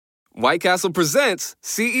White Castle presents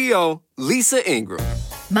CEO Lisa Ingram.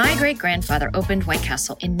 My great-grandfather opened White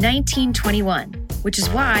Castle in 1921, which is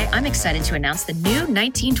why I'm excited to announce the new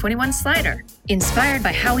 1921 slider, inspired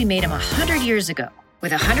by how we made them 100 years ago,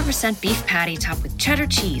 with 100% beef patty topped with cheddar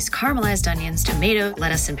cheese, caramelized onions, tomato,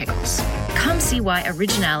 lettuce, and pickles. Come see why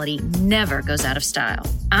originality never goes out of style.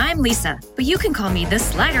 I'm Lisa, but you can call me the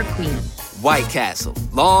Slider Queen. White Castle.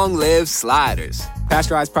 Long live sliders.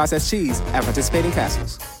 Pasteurized processed cheese at participating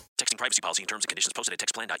castles. Texting privacy policy and terms and conditions posted at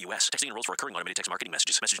textplan.us. Texting enrolls for recurring automated text marketing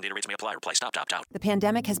messages. Message and data rates may apply. Reply stop, opt out. The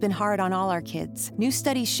pandemic has been hard on all our kids. New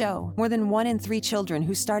studies show more than 1 in 3 children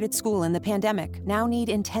who started school in the pandemic now need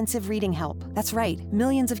intensive reading help. That's right.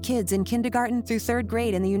 Millions of kids in kindergarten through 3rd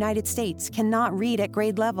grade in the United States cannot read at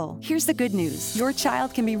grade level. Here's the good news. Your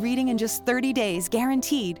child can be reading in just 30 days,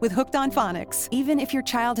 guaranteed, with Hooked on Phonics. Even if your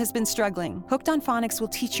child has been struggling, Hooked on Phonics will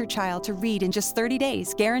teach your child to read in just 30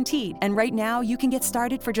 days, guaranteed. And right now, you can get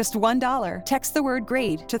started for just $1. Text the word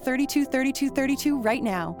GRADE to 323232 right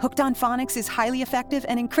now. Hooked on Phonics is highly effective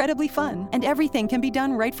and incredibly fun, and everything can be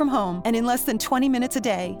done right from home and in less than 20 minutes a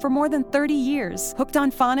day. For more than 30 years, Hooked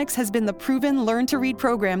on Phonics has been the proven learn-to-read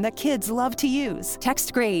program that kids love to use.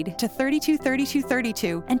 Text GRADE to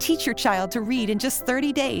 323232 and teach your child to read in just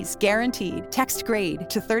 30 days, guaranteed. Text GRADE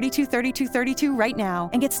to 323232 right now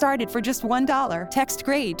and get started for just $1. Text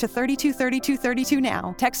GRADE to 323232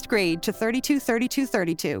 now. Text GRADE to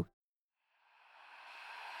 323232.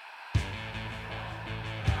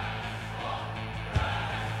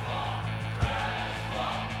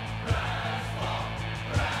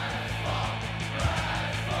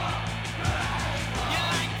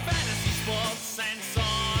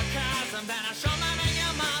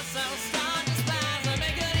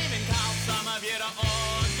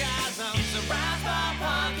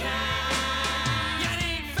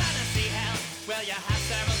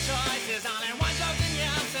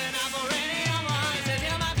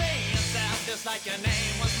 Like your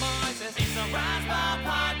name was Moises. It's a Razzball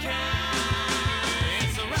Podcast.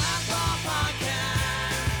 It's a Razzball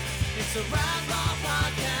Podcast. It's a Razzball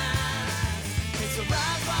Podcast. It's a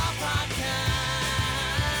Razzball Podcast.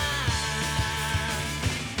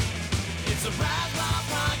 It's a Razzball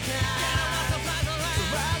Podcast. Get it off the place of land. It's a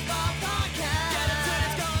Razzball Podcast. Get it till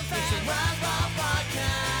it's going fast. It's a Razzball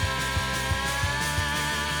Podcast.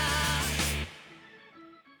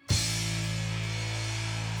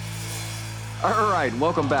 All right,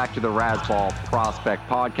 welcome back to the Razzball Prospect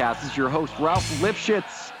Podcast. This is your host, Ralph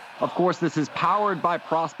Lipschitz. Of course, this is powered by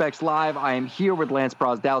Prospects Live. I am here with Lance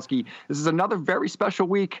Brozdowski. This is another very special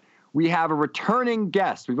week. We have a returning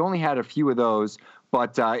guest. We've only had a few of those,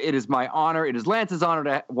 but it is my honor, it is Lance's honor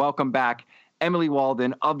to welcome back Emily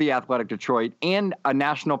Waldon of The Athletic Detroit and a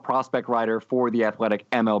national prospect writer for The Athletic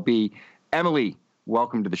MLB. Emily,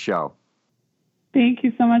 welcome to the show. Thank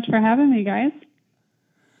you so much for having me, guys.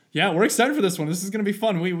 Yeah, we're excited for this one. This is going to be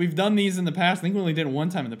fun. We've done these in the past. I think we only did it one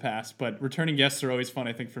time in the past, but returning guests are always fun,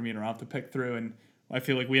 I think, for me and Ralph to pick through, and I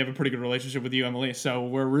feel like we have a pretty good relationship with you, Emily. So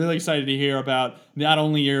we're really excited to hear about not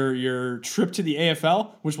only your trip to the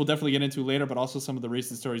AFL, which we'll definitely get into later, but also some of the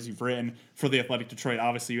recent stories you've written for The Athletic Detroit.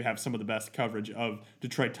 Obviously, you have some of the best coverage of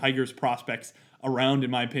Detroit Tigers prospects around,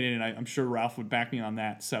 in my opinion, and I'm sure Ralph would back me on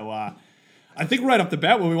that. So I think right off the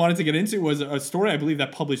bat, what we wanted to get into was a story I believe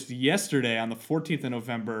that published yesterday on the 14th of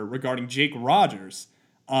November regarding Jake Rogers.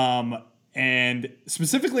 And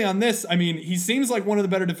specifically on this, I mean, he seems like one of the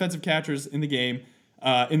better defensive catchers in the game,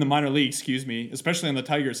 in the minor league, especially on the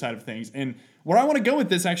Tigers side of things. And where I want to go with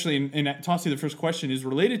this, actually, and toss you the first question, is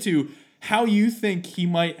related to how you think he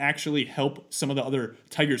might actually help some of the other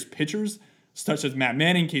Tigers pitchers, such as Matt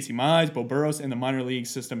Manning, Casey Mize, Bo Burrows, and the minor league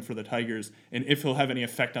system for the Tigers, and if he'll have any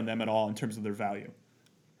effect on them at all in terms of their value.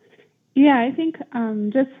 Yeah, I think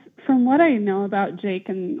just from what I know about Jake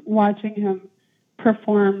and watching him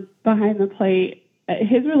perform behind the plate,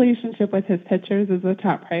 his relationship with his pitchers is a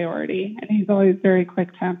top priority, and he's always very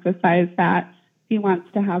quick to emphasize that he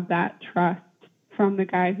wants to have that trust from the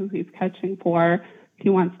guy who he's catching for. He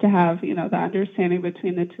wants to have, the understanding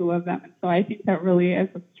between the two of them. And so I think that really is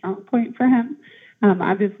a strong point for him.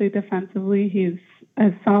 Obviously, defensively, he's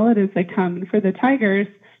as solid as they come. And for the Tigers,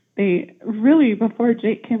 they really, before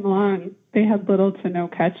Jake came along, they had little to no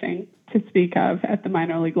catching to speak of at the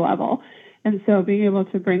minor league level. And so being able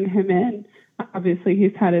to bring him in, obviously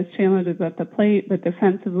he's had his challenges at the plate, but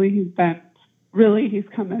defensively he's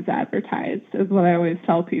come as advertised, is what I always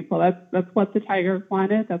tell people. That's what the Tigers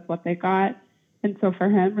wanted. That's what they got. And so for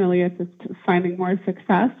him, really, it's just finding more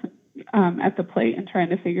success at the plate and trying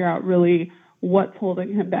to figure out really what's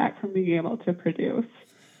holding him back from being able to produce.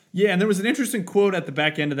 Yeah, and there was an interesting quote at the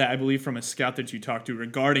back end of that, I believe, from a scout that you talked to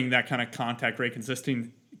regarding that kind of contact rate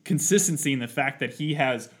consistency in the fact that he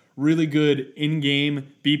has really good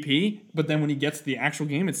in-game BP, but then when he gets to the actual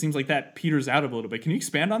game, it seems like that peters out a little bit. Can you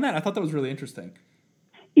expand on that? I thought that was really interesting.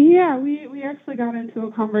 Yeah, we actually got into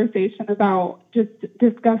a conversation about just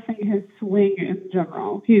discussing his swing in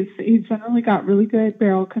general. He's generally got really good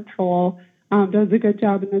barrel control, does a good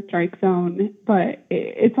job in the strike zone, but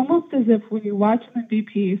it's almost as if when you watch him in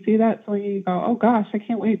BP, you see that swing and you go, oh gosh, I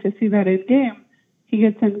can't wait to see that in game. He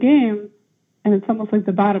gets in game, and it's almost like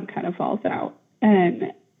the bottom kind of falls out.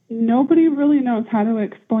 And nobody really knows how to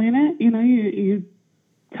explain it. You know, you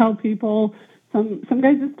tell people some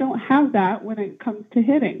guys just don't have that when it comes to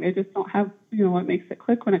hitting. They just don't have, what makes it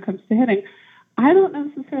click when it comes to hitting. I don't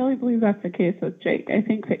necessarily believe that's the case with Jake. I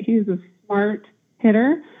think that he's a smart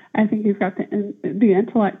hitter. I think he's got the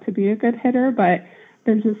intellect to be a good hitter, but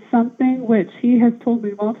there's just something which he has told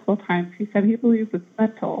me multiple times. He said he believes it's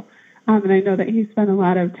mental. And I know that he spent a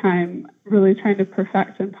lot of time really trying to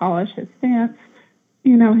perfect and polish his stance,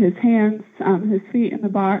 his hands, his feet in the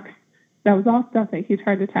box. That was all stuff that he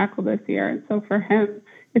tried to tackle this year. And so for him,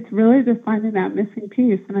 it's really just finding that missing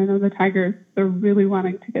piece. And I know the Tigers, they're really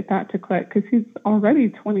wanting to get that to click because he's already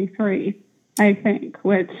 23, I think,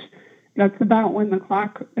 which that's about when the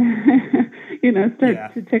clock,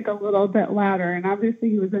 starts to tick a little bit louder. And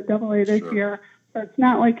obviously he was at AA this year. So it's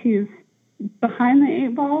not like he's behind the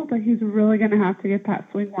 8 ball, but he's really going to have to get that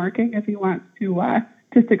swing working if he wants to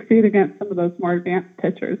succeed against some of those more advanced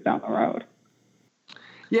pitchers down the road.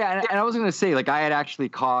 Yeah, and I was going to say, I had actually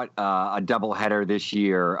caught a doubleheader this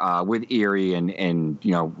year with Erie, and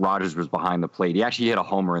Rogers was behind the plate. He actually hit a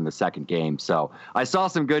homer in the second game, so I saw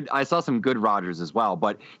some good Rogers as well.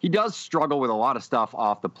 But he does struggle with a lot of stuff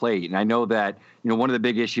off the plate, and I know that one of the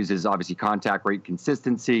big issues is obviously contact rate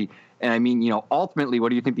consistency. And I mean, ultimately,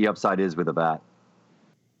 what do you think the upside is with a bat?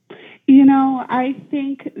 I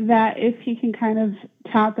think that if he can kind of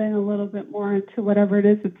tap in a little bit more into whatever it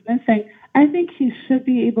is that's missing, I think he should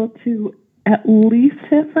be able to at least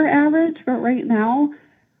hit for average. But right now,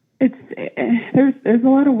 there's a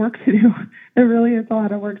lot of work to do. There really is a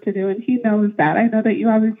lot of work to do, and he knows that. I know that you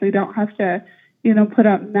obviously don't have to, put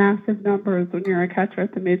up massive numbers when you're a catcher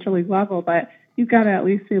at the major league level, but you've got to at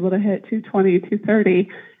least be able to hit 220, 230.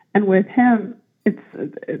 And with him,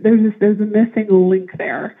 there's a missing link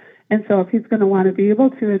there. And so if he's going to want to be able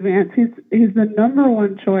to advance, he's the number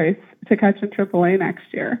one choice to catch in AAA next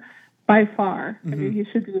year, by far. Mm-hmm. I mean, he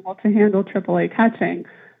should be able to handle AAA catching,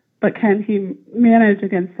 but can he manage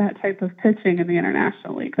against that type of pitching in the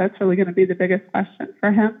International League? That's really going to be the biggest question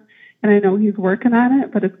for him. And I know he's working on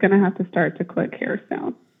it, but it's going to have to start to click here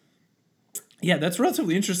soon. Yeah, that's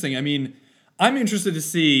relatively interesting. I mean, I'm interested to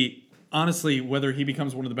see, honestly, whether he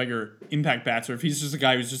becomes one of the bigger impact bats or if he's just a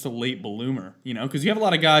guy who's just a late bloomer, because you have a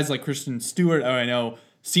lot of guys like Christian Stewart, I know,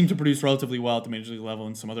 seem to produce relatively well at the major league level,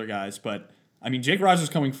 and some other guys. But, I mean, Jake Rogers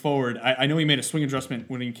coming forward, I know he made a swing adjustment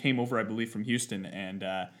when he came over, I believe, from Houston. And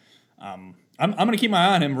I'm going to keep my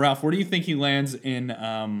eye on him. Ralph, where do you think he lands in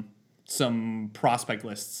some prospect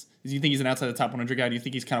lists? Do you think he's an outside the top 100 guy? Do you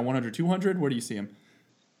think he's kind of 100, 200? Where do you see him?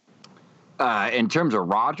 In terms of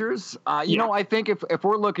Rogers, I think if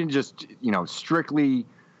we're looking just, strictly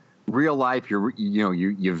real life,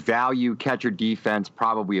 you value catcher defense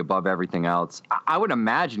probably above everything else. I would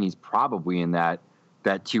imagine he's probably in that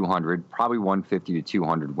 200, probably 150 to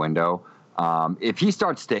 200 window. If he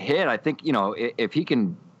starts to hit, I think, if he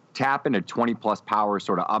can tap into 20 plus power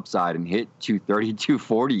sort of upside and hit 230,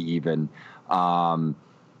 240 even, I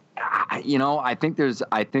think there's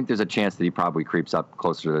a chance that he probably creeps up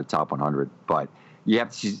closer to the top 100, but you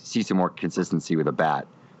have to see some more consistency with a bat.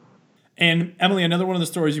 And Emily, another one of the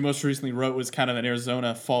stories you most recently wrote was kind of an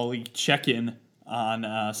Arizona Fall League check-in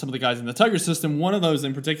on some of the guys in the Tiger system. One of those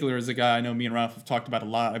in particular is a guy I know me and Ralph have talked about a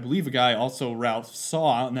lot. I believe a guy also Ralph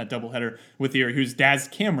saw out in that doubleheader with Erie, who's Daz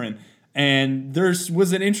Cameron. And there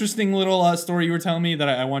was an interesting little story you were telling me that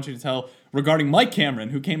I want you to tell regarding Mike Cameron,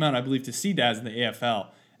 who came out, I believe, to see Daz in the AFL.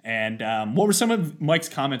 And what were some of Mike's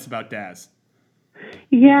comments about Daz?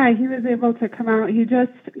 Yeah, he was able to come out. He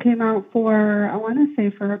just came out for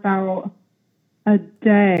about a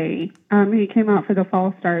day. He came out for the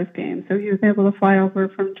Fall Stars game. So he was able to fly over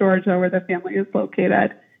from Georgia, where the family is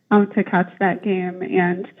located, to catch that game.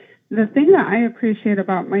 And the thing that I appreciate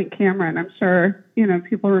about Mike Cameron, I'm sure,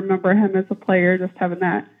 people remember him as a player, just having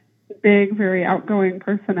that big, very outgoing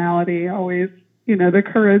personality, always, the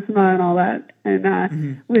charisma and all that.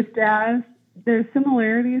 And with Daz, there's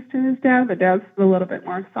similarities to his dad, but Daz is a little bit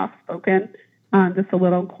more soft-spoken, just a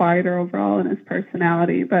little quieter overall in his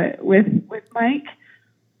personality. But with Mike,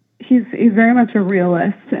 he's very much a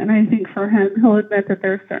realist, and I think for him, he'll admit that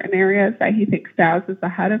there are certain areas that he thinks Daz is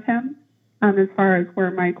ahead of him. as far as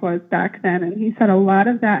where Mike was back then. And he said a lot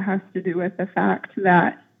of that has to do with the fact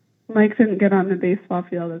that Mike didn't get on the baseball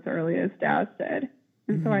field as early as Daz did.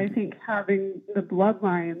 And so I think having the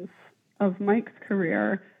bloodlines of Mike's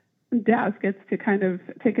career, Daz gets to kind of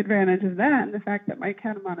take advantage of that and the fact that Mike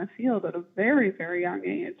had him on a field at a very, very young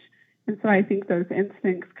age. And so I think those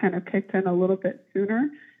instincts kind of kicked in a little bit sooner.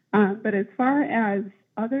 But as far as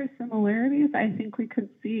other similarities, I think we could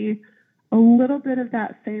see a little bit of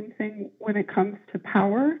that same thing when it comes to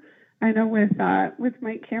power. I know with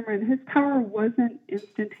Mike Cameron, his power wasn't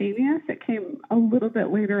instantaneous. It came a little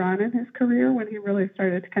bit later on in his career when he really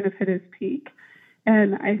started to kind of hit his peak.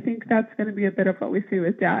 And I think that's going to be a bit of what we see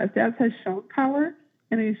with Daz. Daz has shown power,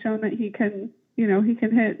 and he's shown that he can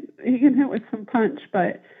hit with some punch,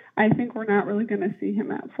 but I think we're not really going to see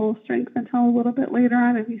him at full strength until a little bit later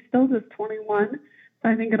on, and he's still just 21. So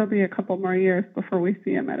I think it'll be a couple more years before we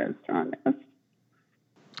see him at his strongest.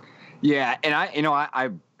 Yeah, and I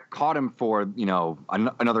caught him for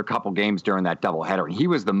another couple games during that doubleheader, and he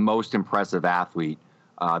was the most impressive athlete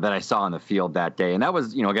that I saw on the field that day. And that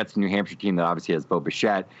was, against the New Hampshire team that obviously has Bo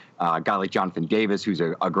Bichette, a guy like Jonathan Davis, who's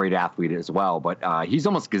a great athlete as well. But he's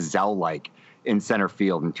almost gazelle-like in center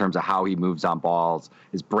field in terms of how he moves on balls.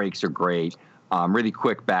 His breaks are great. Really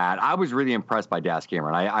quick bat. I was really impressed by Daz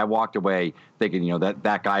Cameron. I walked away thinking,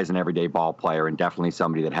 that guy's an everyday ball player and definitely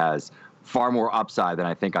somebody that has far more upside than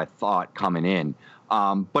I think I thought coming in.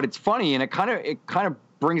 But it's funny, and it kind of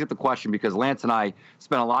brings up the question, because Lance and I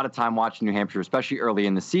spent a lot of time watching New Hampshire, especially early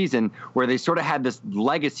in the season, where they sort of had this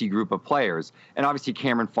legacy group of players, and obviously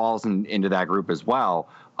Cameron falls into that group as well.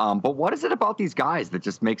 But what is it about these guys that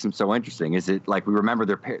just makes them so interesting? Is it like we remember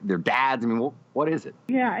their dads? I mean, what is it?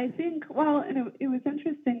 Yeah, I think, it was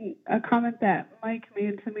interesting, a comment that Mike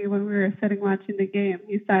made to me when we were sitting watching the game.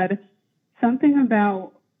 He said something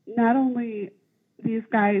about not only these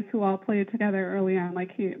guys who all played together early on,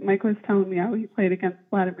 Mike was telling me how he played against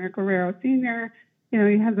Vladimir Guerrero Sr. He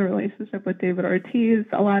has a relationship with David Ortiz.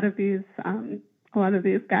 A lot of these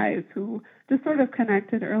guys who just sort of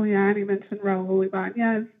connected early on. He mentioned Raul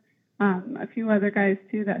Ibanez, a few other guys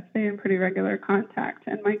too that stay in pretty regular contact.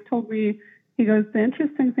 And Mike told me, he goes, the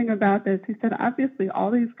interesting thing about this, he said, obviously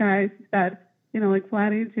all these guys, he said, like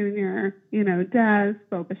Vladdy Jr., Daz,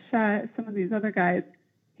 Bo Bichette, some of these other guys,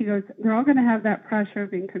 he goes, they're all going to have that pressure of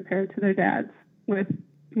being compared to their dads with,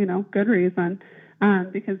 good reason,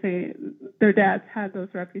 because their dads had those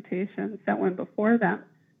reputations that went before them.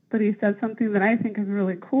 But he said something that I think is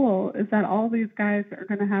really cool is that all these guys are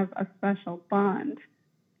going to have a special bond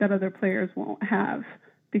that other players won't have,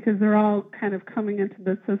 because they're all kind of coming into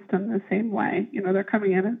the system the same way. They're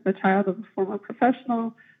coming in as the child of a former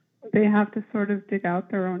professional. They have to sort of dig out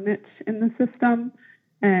their own niche in the system.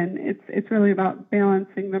 And it's really about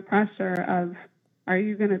balancing the pressure of, are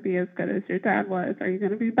you going to be as good as your dad was? Are you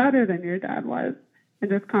going to be better than your dad was?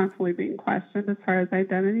 And just constantly being questioned as far as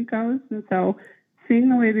identity goes. And so seeing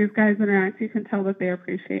the way these guys interact, you can tell that they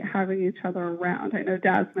appreciate having each other around. I know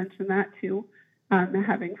Daz mentioned that too,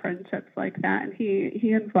 having friendships like that. And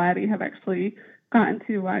he and Vladdy have actually gotten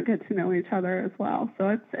to get to know each other as well.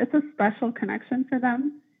 So it's a special connection for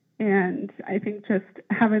them. And I think just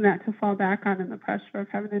having that to fall back on and the pressure of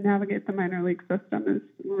having to navigate the minor league system is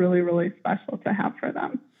really, really special to have for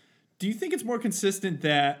them. Do you think it's more consistent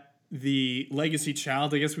that the legacy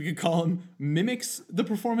child, I guess we could call him, mimics the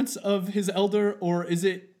performance of his elder, or is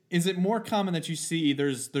it more common that you see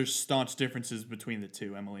there's staunch differences between the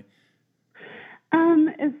two, Emily?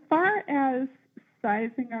 As far as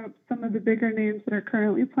sizing up some of the bigger names that are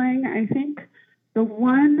currently playing, I think the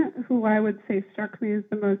one who I would say struck me as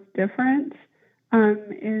the most different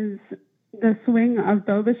is the swing of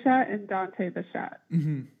Bo Bichette and Dante Bichette.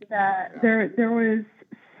 Mm-hmm. That there was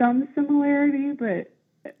some similarity, but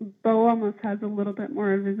Bo almost has a little bit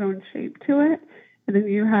more of his own shape to it. And then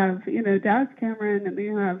you have, Daz Cameron, and then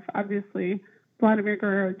you have obviously Vladimir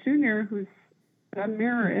Guerrero Jr., who's a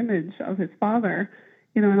mirror image of his father,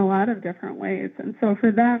 in a lot of different ways. And so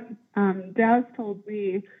for them, Daz told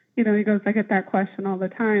me, he goes, I get that question all the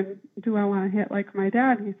time. Do I want to hit like my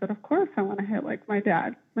dad? He said, of course I want to hit like my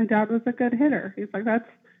dad. My dad was a good hitter. He's like,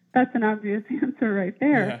 that's an obvious answer right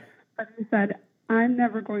there. Yeah. But he said, I'm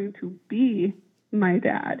never going to be my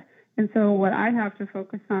dad. And so what I have to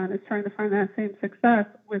focus on is trying to find that same success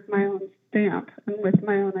with my own stamp and with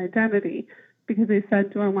my own identity. Because he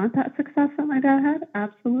said, do I want that success that my dad had?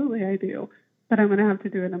 Absolutely I do. But I'm going to have to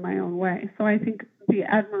do it in my own way. So I think the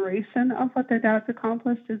admiration of what their dad's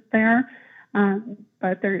accomplished is there.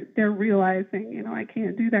 But they're realizing, I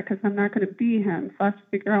can't do that because I'm not going to be him. So I have to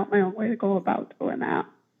figure out my own way to go about doing that.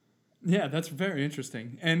 Yeah, that's very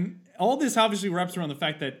interesting. And all this obviously wraps around the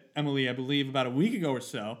fact that, Emily, I believe about a week ago or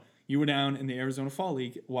so, you were down in the Arizona Fall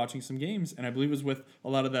League watching some games, and I believe it was with a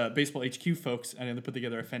lot of the Baseball HQ folks, and they put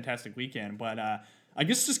together a fantastic weekend. But I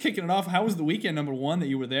guess just kicking it off, how was the weekend, number one, that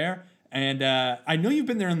you were there? And I know you've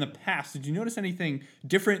been there in the past. Did you notice anything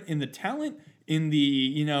different in the talent, in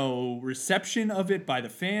the reception of it by the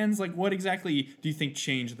fans? Like, what exactly do you think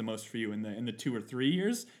changed the most for you in the 2 or 3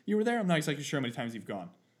 years you were there? I'm not exactly sure how many times you've gone.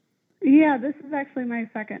 Yeah, this is actually my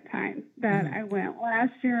second time that I went.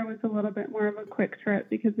 Last year it was a little bit more of a quick trip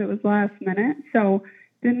because it was last minute, so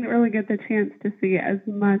didn't really get the chance to see as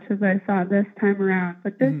much as I saw this time around.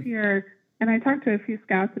 But this year, and I talked to a few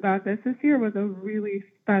scouts about this year was a really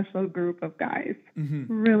special group of guys,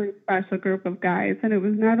 really special group of guys. And it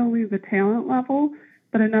was not only the talent level,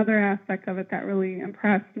 but another aspect of it that really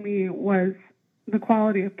impressed me was the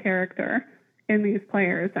quality of character in these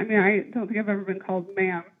players. I mean, I don't think I've ever been called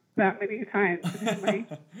ma'am that many times.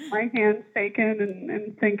 My hand's shaken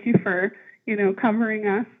and thank you for, covering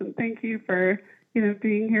us, and thank you for,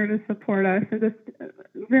 being here to support us. And just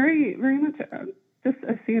very, very much just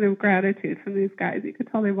a scene of gratitude from these guys. You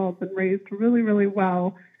could tell they've all been raised really, really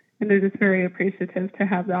well, and they're just very appreciative to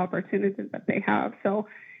have the opportunities that they have. So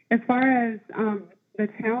as far as the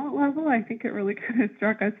talent level, I think it really kind of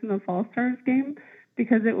struck us in the Fall Stars game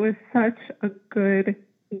because it was such a good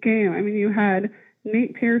game. I mean, you had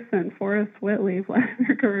Nate Pearson, Forrest Whitley,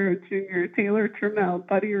 Vladimir Guerrero Jr., Taylor Trammell,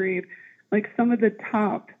 Buddy Reed, like some of the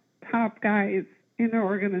top guys in their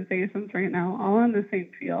organizations right now, all on the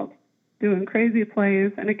same field, doing crazy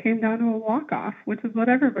plays, and it came down to a walk-off, which is what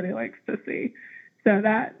everybody likes to see. So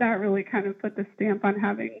that really kind of put the stamp on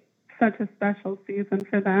having such a special season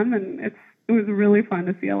for them, and it was really fun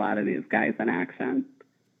to see a lot of these guys in action.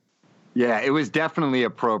 Yeah, it was definitely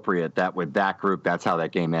appropriate that with that group, that's how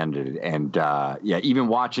that game ended. And even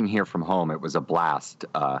watching here from home, it was a blast.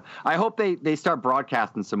 I hope they start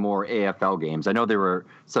broadcasting some more AFL games. I know there were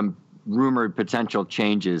some rumored potential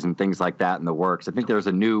changes and things like that in the works. I think there's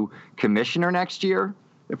a new commissioner next year,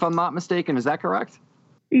 if I'm not mistaken. Is that correct?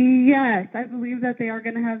 Yes, I believe that they are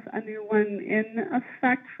going to have a new one in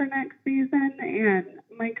effect for next season. And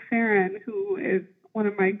Mike Farron, who is one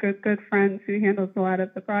of my good friends who handles a lot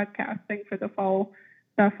of the broadcasting for the fall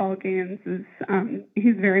games, is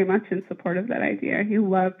he's very much in support of that idea. He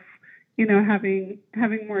loves,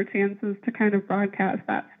 having more chances to kind of broadcast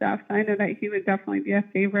that stuff. So I know that he would definitely be a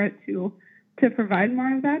favorite to provide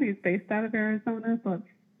more of that. He's based out of Arizona, so it's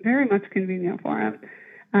very much convenient for him.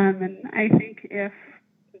 And I think if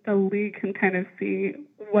the league can kind of see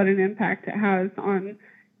what an impact it has on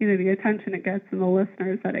the attention it gets and the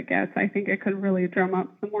listeners that it gets, I think it could really drum up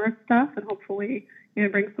some more stuff and hopefully,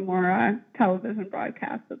 bring some more television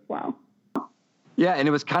broadcasts as well. Yeah, and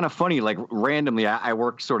it was kind of funny, like randomly, I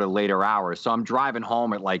work sort of later hours. So I'm driving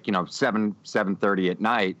home at 7:30 at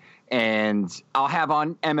night, and I'll have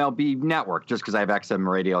on MLB Network just because I have XM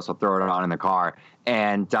radio, so I'll throw it on in the car.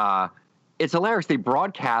 And it's hilarious. They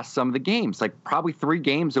broadcast some of the games, like probably 3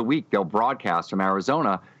 games a week they'll broadcast from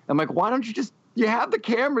Arizona. I'm like, why don't you have the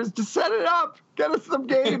cameras to set it up? Get us some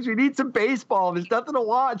games. We need some baseball. There's nothing to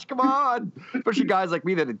watch. Come on. Especially guys like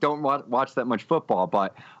me that don't watch that much football.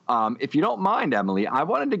 But if you don't mind, Emily, I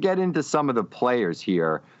wanted to get into some of the players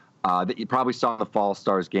here that you probably saw the Fall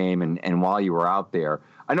Stars game and while you were out there.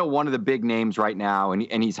 I know one of the big names right now,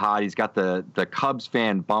 and he's hot. He's got the Cubs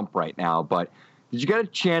fan bump right now. But did you get a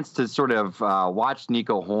chance to sort of watch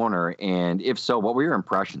Nico Horner? And if so, what were your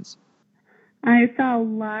impressions? I saw a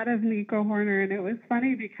lot of Nico Horner, and it was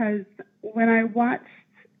funny because when I watched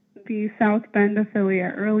the South Bend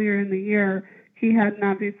affiliate earlier in the year, he hadn't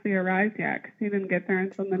obviously arrived yet because he didn't get there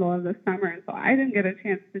until the middle of the summer. And so I didn't get a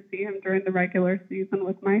chance to see him during the regular season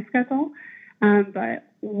with my schedule. But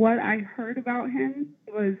what I heard about him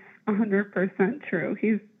was 100% true.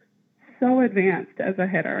 He's so advanced as a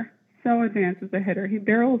hitter, He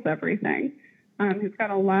barrels everything. He's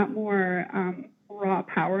got a lot more raw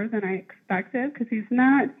power than I expected because he's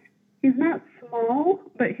not small,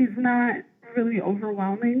 but he's not really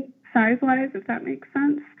overwhelming size-wise, if that makes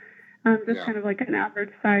sense. Kind of like an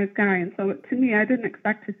average size guy. And so to me, I didn't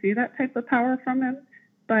expect to see that type of power from him,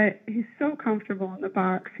 but he's so comfortable in the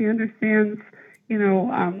box. He understands,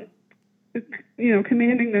 commanding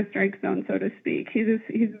the strike zone, so to speak. He's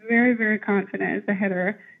very, very confident as a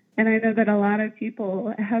hitter. And I know that a lot of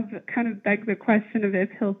people have kind of begged the question of if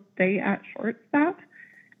he'll stay at shortstop.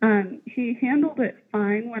 He handled it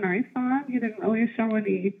fine when I saw him. He didn't really show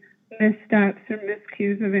any missteps or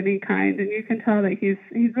miscues of any kind. And you can tell that he's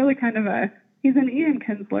really kind of he's an Ian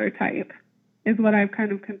Kinsler type is what I've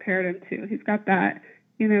kind of compared him to. He's got that,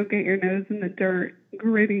 get your nose in the dirt,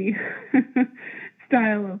 gritty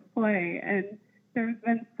style of play. And there's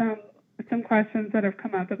been some questions that have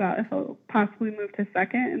come up about if he'll possibly move to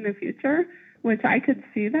second in the future, which I could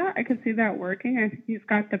see that. I could see that working. I think he's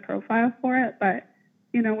got the profile for it, but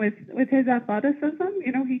with his athleticism,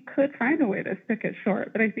 he could find a way to stick it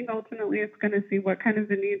short. But I think ultimately it's going to see what kind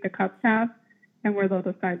of a need the Cubs have and where they'll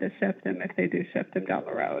decide to shift him if they do shift him down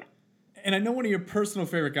the road. And I know one of your personal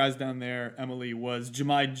favorite guys down there, Emily, was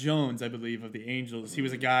Jahmai Jones, I believe, of the Angels. He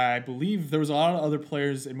was a guy I believe there was a lot of other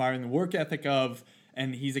players admiring the work ethic of,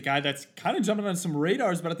 and he's a guy that's kind of jumping on some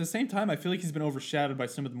radars, but at the same time, I feel like he's been overshadowed by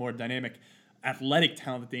some of the more dynamic athletic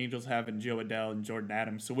talent that the Angels have in Joe Adell and Jordan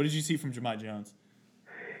Adams. So what did you see from Jahmai Jones?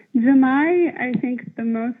 Jahmai, I think the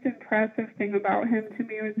most impressive thing about him to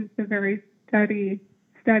me was just the very steady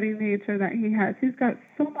nature that he has. He's got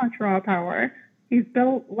so much raw power. He's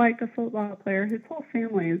built like a football player. His whole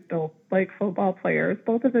family is built like football players.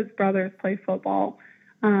 Both of his brothers play football.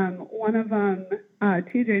 One of them,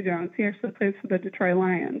 TJ Jones, he actually plays for the Detroit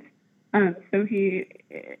Lions. So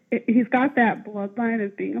he's got that bloodline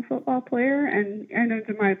of being a football player. And I know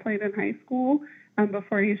Jahmai played in high school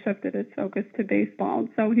before he shifted his focus to baseball.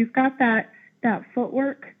 So he's got that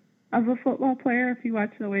footwork of a football player. If you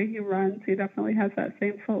watch the way he runs, he definitely has that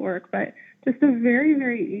same footwork, but just a very,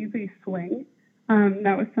 very easy swing.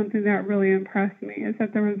 That was something that really impressed me, is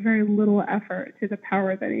that there was very little effort to the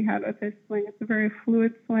power that he had with his swing. It's a very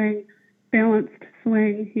fluid swing, balanced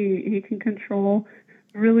swing. He can control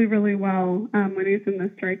really, really well when he's in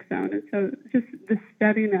the strike zone. And so just the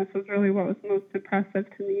steadiness was really what was most impressive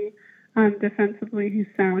to me. Defensively, he's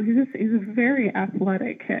sound. He's a very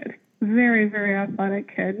athletic kid. Very, very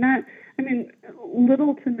athletic kid.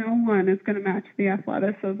 Little to no one is going to match the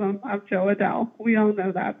athleticism of Joe Adell. We all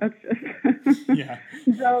know that. That's just yeah.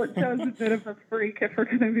 Joe's a bit of a freak, if we're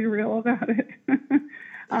going to be real about it.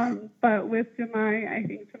 But with Jahmai, I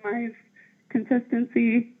think Jahmai's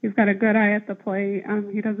consistency, he's got a good eye at the plate.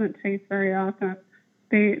 He doesn't chase very often.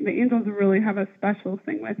 The Angels really have a special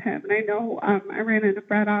thing with him. And I know I ran into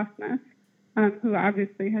Brett Osmus, who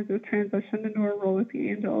obviously has transitioned into a role with the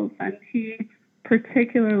Angels, and he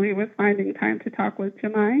particularly was finding time to talk with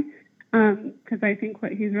Jahmai, because I think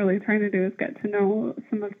what he's really trying to do is get to know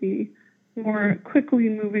some of the more quickly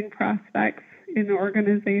moving prospects in the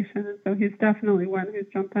organization. And so he's definitely one who's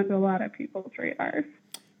jumped onto a lot of people's radars.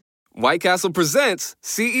 White Castle presents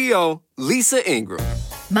CEO Lisa Ingram.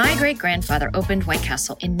 My great-grandfather opened White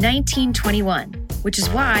Castle in 1921, which is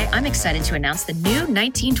why I'm excited to announce the new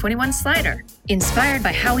 1921 slider, inspired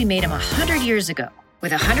by how we made them 100 years ago,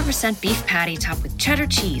 with 100% beef patty topped with cheddar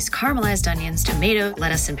cheese, caramelized onions, tomato,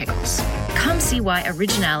 lettuce, and pickles. Come see why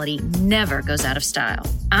originality never goes out of style.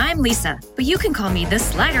 I'm Lisa, but you can call me the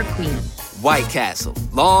Slider Queen. White Castle,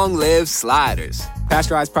 long live sliders.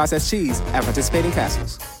 Pasteurized processed cheese at participating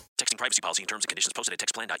castles. Texting privacy policy and terms and conditions posted at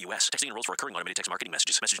textplan.us. Texting enrolls for recurring automated text marketing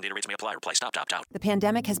messages. Message and data rates may apply. Reply stop, opt out. The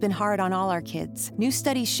pandemic has been hard on all our kids. New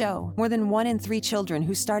studies show more than 1 in 3 children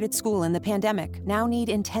who started school in the pandemic now need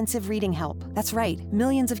intensive reading help. That's right.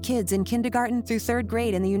 Millions of kids in kindergarten through 3rd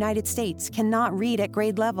grade in the United States cannot read at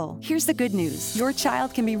grade level. Here's the good news. Your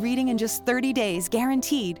child can be reading in just 30 days,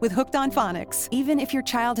 guaranteed, with Hooked on Phonics. Even if your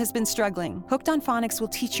child has been struggling, Hooked on Phonics will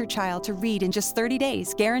teach your child to read in just 30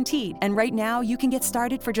 days, guaranteed. And right now, you can get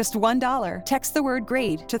started for just $1. Text the word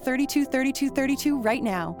GRADE to 323232 right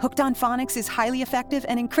now. Hooked on Phonics is highly effective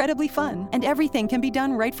and incredibly fun, and everything can be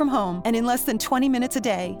done right from home and in less than 20 minutes a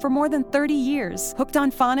day. For more than 30 years, Hooked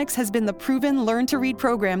on Phonics has been the proven learn-to-read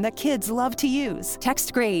program that kids love to use.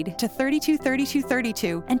 Text GRADE to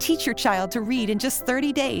 323232 and teach your child to read in just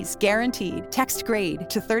 30 days, guaranteed. Text GRADE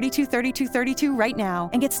to 323232 right now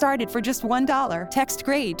and get started for just $1. Text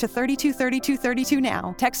GRADE to 323232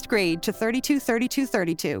 now. Text GRADE to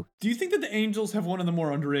 323232. Do you think that the Angels have one of the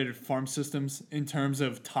more underrated farm systems in terms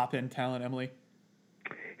of top-end talent, Emily?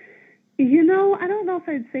 I don't know if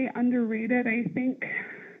I'd say underrated. I think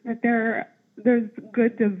that there's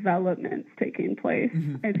good developments taking place.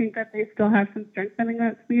 Mm-hmm. I think that they still have some strengthening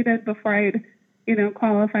that's needed before I'd,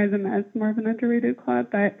 qualify them as more of an underrated club.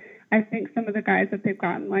 But I think some of the guys that they've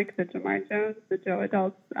gotten, like the Jahmai Jones, the Joe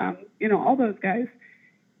Adell, all those guys,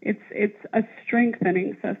 it's a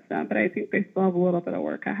strengthening system, but I think they still have a little bit of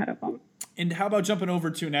work ahead of them. And how about jumping over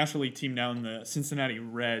to a National League team now in the Cincinnati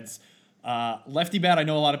Reds? Lefty bat, I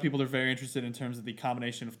know a lot of people are very interested in terms of the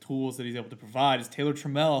combination of tools that he's able to provide, is Taylor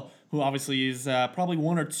Trammell, who obviously is probably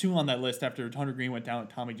 1 or 2 on that list after Hunter Green went down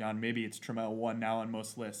with Tommy John. Maybe it's Trammell 1 now on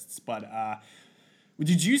most lists. But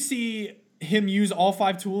did you see him use all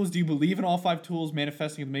 5 tools? Do you believe in all 5 tools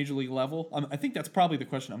manifesting at the major league level? I think that's probably the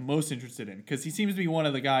question I'm most interested in, because he seems to be one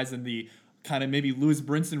of the guys in the kind of maybe Lewis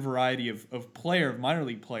Brinson variety of player, minor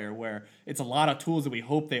league player, where it's a lot of tools that we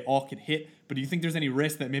hope they all can hit. But do you think there's any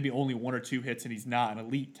risk that maybe only 1 or 2 hits and he's not an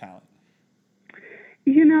elite talent?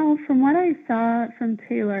 From what I saw from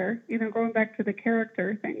Taylor, going back to the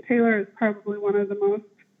character thing, Taylor is probably one of the most,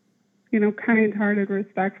 kind-hearted,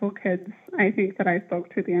 respectful kids I think that I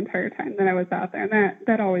spoke to the entire time that I was out there. And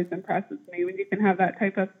that always impresses me when you can have that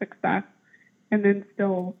type of success and then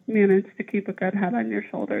still manage to keep a good head on your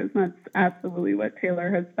shoulders. And that's absolutely what Taylor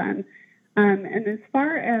has been. And as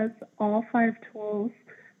far as all 5 tools,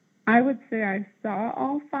 I would say I saw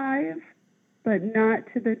all 5, but not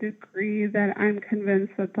to the degree that I'm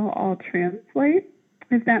convinced that they'll all translate,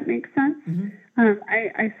 if that makes sense. Mm-hmm.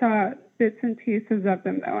 I saw bits and pieces of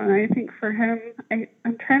them, though, and I think for him,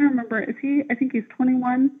 I'm trying to remember, I think he's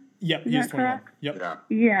 21? Yep, he's 21. Yep.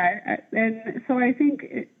 Yeah, and so I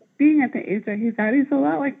think being at the age that he's at, he's a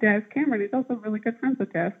lot like Daz Cameron. He's also really good friends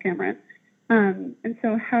with Daz Cameron. And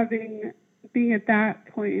so being at that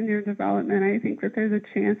point in your development, I think that there's a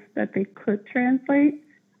chance that they could translate.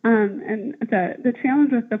 And the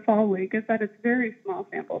challenge with the fall league is that it's very small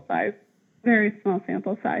sample size.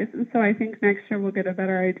 And so I think next year we'll get a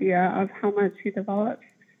better idea of how much he develops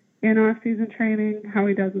in off-season training, how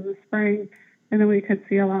he does in the spring, and then we could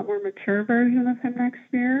see a lot more mature version of him next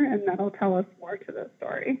year, and that'll tell us more to the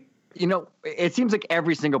story. It seems like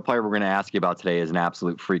every single player we're going to ask you about today is an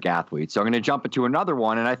absolute freak athlete. So I'm going to jump into another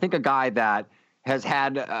one, and I think a guy that has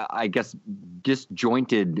had,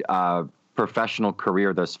 disjointed professional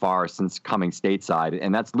career thus far since coming stateside,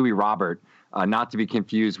 and that's Louis Robert, not to be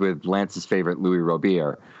confused with Lance's favorite Louis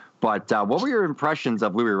Robier. But what were your impressions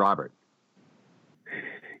of Louis Robert?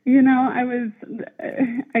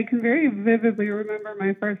 I can very vividly remember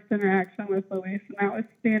my first interaction with Luis, and that was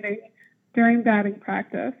standing during batting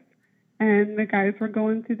practice, and the guys were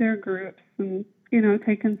going through their groups and,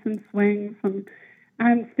 taking some swings, and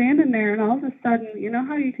I'm standing there, and all of a sudden,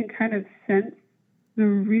 how you can kind of sense the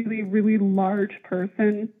really, really large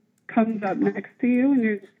person comes up next to you,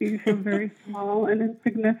 and you feel very small and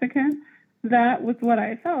insignificant. That was what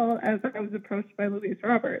I felt as I was approached by Luis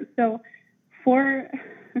Robert. So for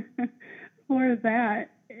that,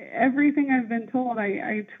 everything I've been told,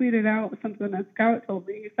 I tweeted out something that Scout told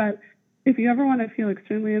me. He said, if you ever want to feel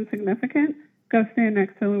extremely insignificant, go stand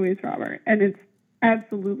next to Luis Robert. And it's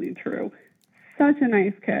absolutely true. Such a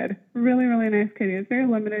nice kid, really, really nice kid. He has very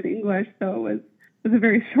limited English, so it was a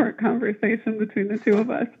very short conversation between the two of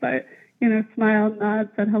us. But, smiled, nodded,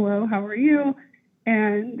 said hello, how are you?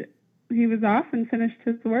 And he was off and finished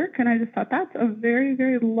his work, and I just thought that's a very,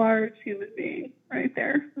 very large human being right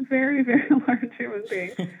there. Very, very large human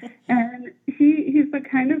being. And he's the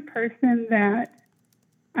kind of person that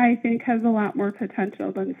I think has a lot more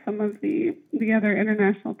potential than some of the other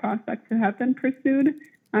international prospects who have been pursued.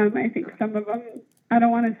 I think some of them, I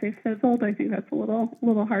don't want to say fizzled, I think that's a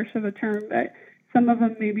little harsh of a term, but some of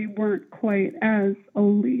them maybe weren't quite as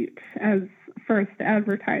elite as first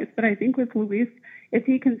advertised. But I think with Luis, if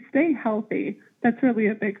he can stay healthy, that's really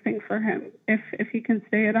a big thing for him. If he can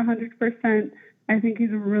stay at 100%, I think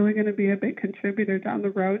he's really going to be a big contributor down the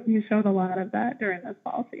road. He showed a lot of that during this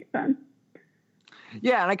fall season.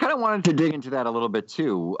 Yeah, and I kind of wanted to dig into that a little bit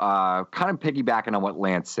too, kind of piggybacking on what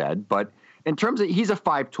Lance said. But in terms of, he's a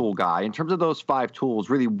 5-tool guy. In terms of those 5 tools,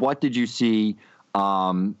 really, what did you see?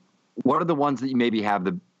 What are the ones that you maybe have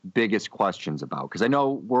the biggest questions about? Because I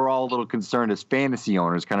know we're all a little concerned as fantasy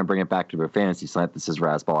owners, kind of bring it back to a fantasy slant. This is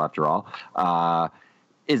Razzball after all.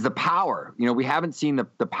 Is the power. We haven't seen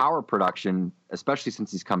the power production, especially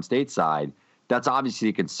since he's come stateside. That's obviously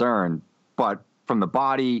a concern. But from the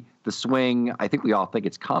body, the swing, I think we all think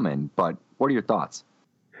it's coming. But what are your thoughts?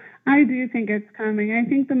 I do think it's coming. I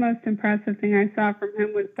think the most impressive thing I saw from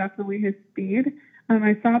him was definitely his speed.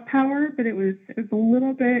 I saw power, but it was a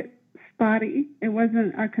little bit spotty. It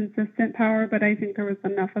wasn't a consistent power, but I think there was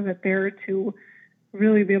enough of it there to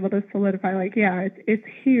really be able to solidify, it's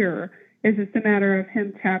here. It's just a matter of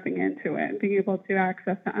him tapping into it and being able to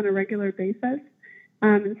access it on a regular basis.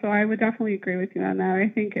 And so I would definitely agree with you on that. I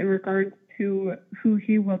think in regards to who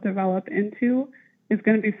he will develop into, is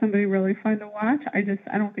going to be somebody really fun to watch. I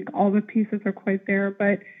don't think all the pieces are quite there,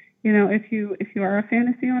 but if you are a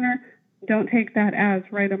fantasy owner, don't take that as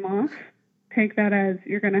write him off. Take that as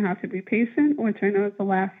you're going to have to be patient, which I know is the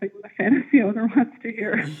last thing the fantasy owner wants to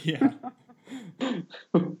hear. Yeah.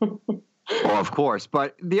 Well, of course.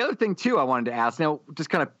 But the other thing too, I wanted to ask now, just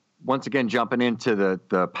kind of once again jumping into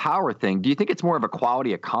the power thing. Do you think it's more of a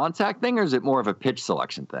quality of contact thing, or is it more of a pitch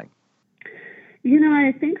selection thing?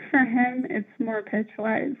 I think for him, it's more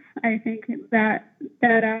pitch-wise. I think that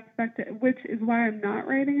that aspect, which is why I'm not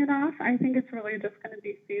writing it off. I think it's really just going to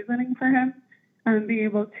be seasoning for him, being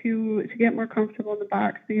able to get more comfortable in the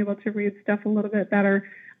box, being able to read stuff a little bit better.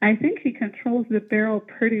 I think he controls the barrel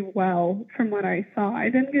pretty well from what I saw. I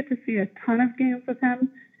didn't get to see a ton of games with him.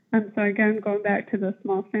 So again, going back to the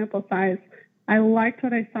small sample size, I liked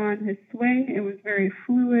what I saw in his swing. It was very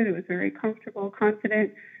fluid. It was very comfortable,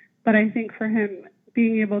 confident. But I think for him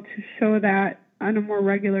being able to show that on a more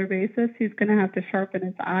regular basis, he's going to have to sharpen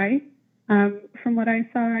his eye from what I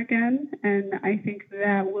saw again. And I think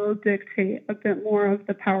that will dictate a bit more of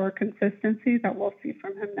the power consistency that we'll see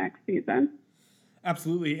from him next season.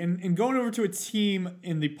 Absolutely. And going over to a team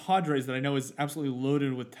in the Padres that I know is absolutely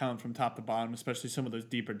loaded with talent from top to bottom, especially some of those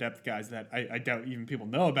deeper depth guys that I doubt even people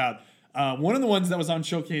know about. One of the ones that was on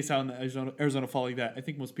Showcase out in the Arizona Fall League that I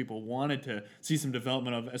think most people wanted to see some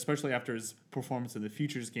development of, especially after his performance in the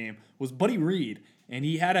Futures game, was Buddy Reed. And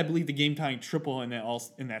he had, I believe, the game-tying triple in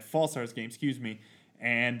that Fall Stars game,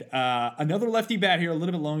 And another lefty bat here, a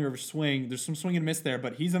little bit longer of a swing. There's some swing and miss there,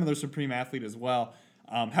 but he's another supreme athlete as well.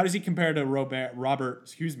 How does he compare to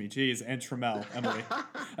Robert, and Trammell, Emily?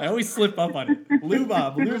 I always slip up on it.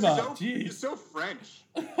 Luba, You're so French.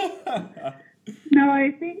 No,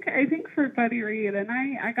 I think for Buddy Reed, and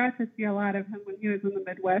I got to see a lot of him when he was in the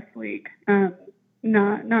Midwest League,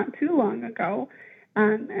 not too long ago.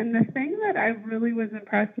 And the thing that I really was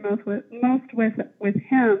impressed most with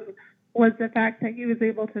him was the fact that he was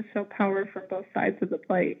able to show power from both sides of the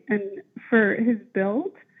plate. And for his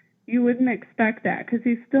build, you wouldn't expect that because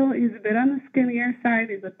he's a bit on the skinnier side.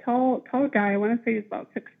 He's a tall guy. I want to say he's about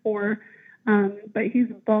 6'4", but he's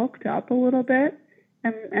bulked up a little bit.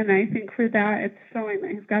 And I think for that, it's showing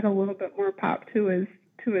that he's got a little bit more pop to his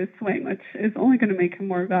swing, which is only going to make him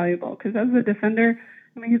more valuable. Because as a defender,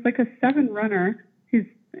 I mean, he's like a 7 runner. He's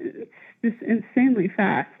just insanely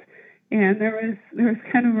fast. And there was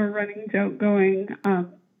kind of a running joke going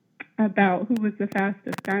about who was the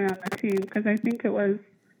fastest guy on the team, because I think it was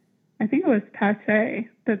Pache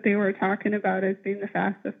that they were talking about as being the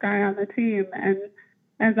fastest guy on the team. And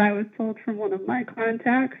as I was told from one of my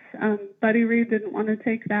contacts, Buddy Reed didn't want to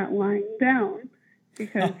take that lying down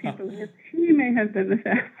because he believes he may have been the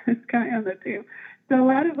fastest guy on the team. So a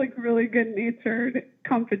lot of really good-natured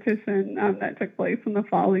competition that took place in the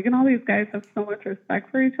Fall League, and all these guys have so much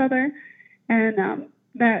respect for each other, and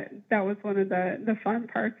that was one of the fun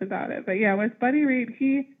parts about it. But yeah, with Buddy Reed,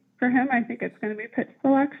 for him, I think it's going to be pitch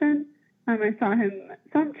selection. I saw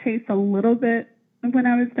him chase a little bit when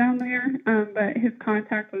I was down there, but his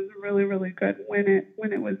contact was really, really good when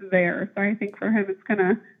it was there. So I think for him, it's going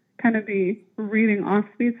to kind of be reading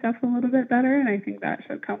off-speed stuff a little bit better, and I think that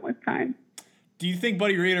should come with time. Do you think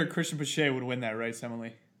Buddy Reed or Christian Pache would win that race,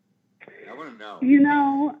 Emily? I want to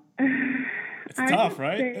know. It's tough,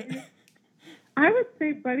 right? I would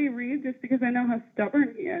say Buddy Reed just because I know how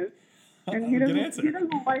stubborn he is, and he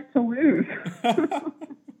doesn't like to lose.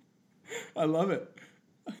 I love it.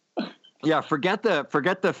 Yeah, forget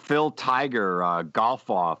the Phil Tiger golf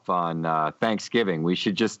off on Thanksgiving. We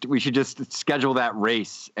should just schedule that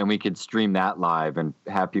race and we could stream that live and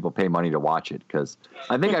have people pay money to watch it, because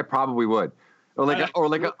I think I probably would. Or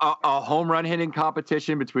like a home run hitting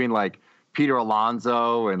competition between Peter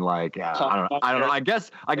Alonso and I don't know. I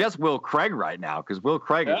guess Will Craig right now, because Will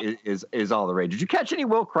Craig is all the rage. Did you catch any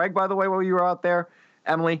Will Craig, by the way, while you were out there,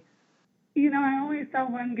 Emily? I only saw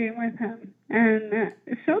one game with him, and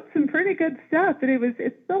it showed some pretty good stuff. But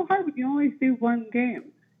it's so hard when you only see one game,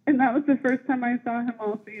 and that was the first time I saw him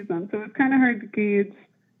all season. So it was kind of hard to gauge,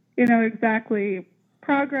 exactly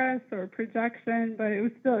progress or projection. But it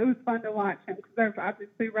was fun to watch him because I've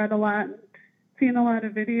obviously read a lot and seen a lot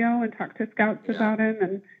of video and talked to scouts about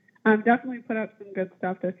him, and definitely put up some good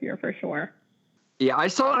stuff this year for sure. Yeah, I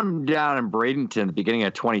saw him down in Bradenton at the beginning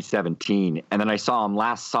of 2017, and then I saw him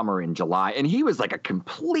last summer in July, and he was like a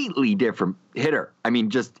completely different hitter. I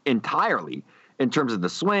mean, just entirely in terms of the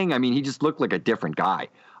swing. I mean, he just looked like a different guy.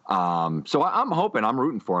 So I'm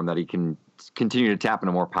rooting for him that he can continue to tap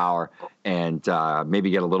into more power and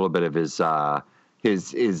maybe get a little bit of his on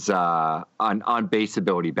base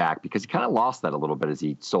ability back, because he kind of lost that a little bit as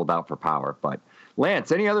he sold out for power. But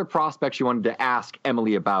Lance, any other prospects you wanted to ask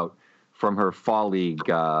Emily about from her Fall League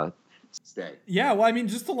stay? Yeah, well, I mean,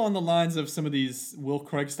 just along the lines of some of these Will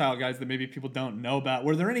Craig style guys that maybe people don't know about,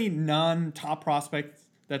 were there any non-top prospects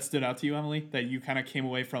that stood out to you, Emily, that you kind of came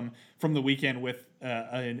away from the weekend with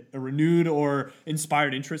a renewed or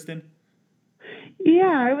inspired interest in?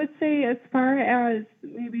 Yeah, I would say as far as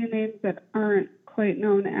maybe names that aren't quite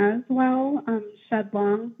known as well, Shed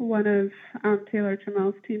Long, one of Taylor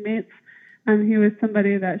Trammell's teammates, he was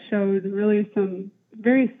somebody that showed really some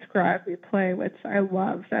very scrappy play, which I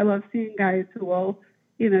loved. I love seeing guys who will,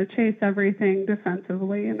 chase everything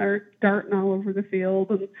defensively and they're darting all over the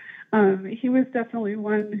field. And he was definitely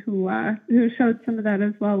one who showed some of that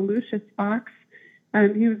as well. Lucius Fox,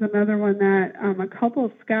 he was another one that a couple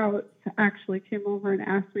of scouts actually came over and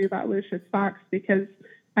asked me about Lucius Fox because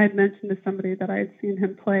I had mentioned to somebody that I had seen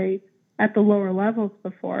him play at the lower levels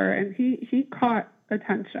before, and he caught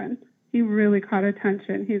attention. He really caught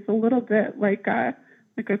attention. He's a little bit like a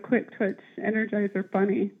quick twitch Energizer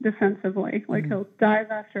bunny defensively. Like he'll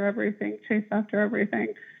dive after everything, chase after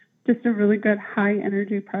everything. Just a really good high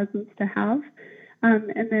energy presence to have.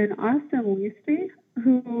 And then Austin Leasty,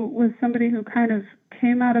 who was somebody who kind of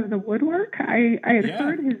came out of the woodwork. I had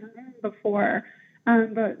heard his name before,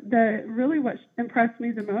 but really what impressed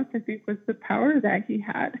me the most, I think, was the power that he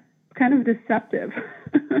had. Kind of deceptive.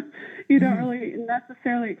 You don't really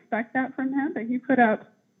necessarily expect that from him, but he put up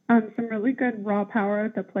some really good raw power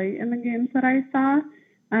at the plate in the games that I saw.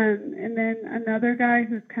 And then another guy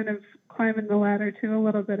who's kind of climbing the ladder too a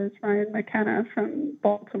little bit is Ryan McKenna from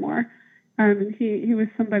Baltimore. And he was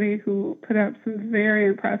somebody who put up some very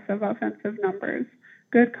impressive offensive numbers.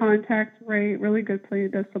 Good contact rate, really good play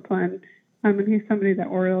discipline. And he's somebody that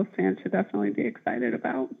Orioles fans should definitely be excited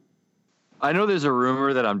about. I know there's a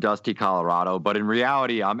rumor that I'm Dusty Colorado, but in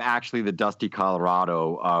reality, I'm actually the Dusty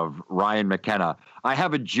Colorado of Ryan McKenna. I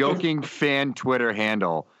have a joking fan Twitter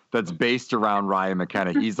handle that's based around Ryan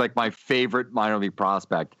McKenna. He's like my favorite minor league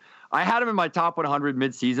prospect. I had him in my top 100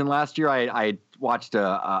 midseason last year. I watched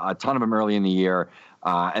a ton of him early in the year,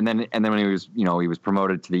 and then when he was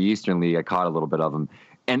promoted to the Eastern League, I caught a little bit of him.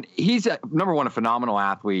 And he's number one, a phenomenal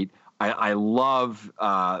athlete. I love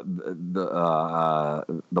the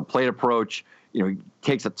plate approach. He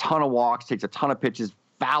takes a ton of walks, takes a ton of pitches,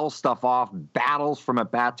 fouls stuff off, battles from at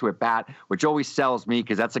bat to at bat, which always sells me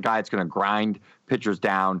because that's a guy that's going to grind pitchers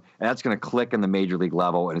down, and that's going to click in the major league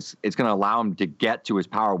level, and it's going to allow him to get to his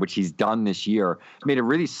power, which he's done this year. Made a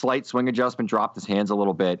really slight swing adjustment, dropped his hands a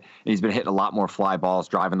little bit, and he's been hitting a lot more fly balls,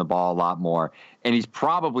 driving the ball a lot more. And he's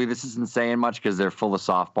probably, this isn't saying much because they're full of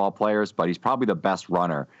softball players, but he's probably the best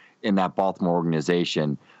runner in that Baltimore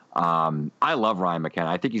organization. I love Ryan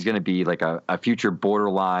McKenna. I think he's going to be like a future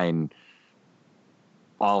borderline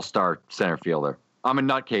all-star center fielder. I'm a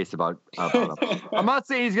nutcase about him. I'm not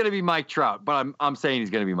saying he's going to be Mike Trout, but I'm saying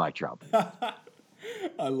he's going to be Mike Trout.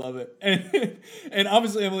 I love it. And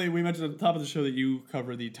obviously, Emily, we mentioned at the top of the show that you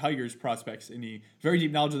cover the Tigers prospects and the very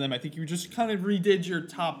deep knowledge of them. I think you just kind of redid your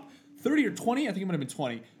top 30 or 20. I think it might have been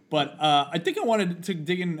 20. But I think I wanted to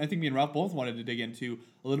dig in. I think me and Ralph both wanted to dig into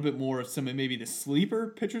a little bit more of some of maybe the sleeper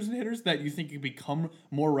pitchers and hitters that you think could become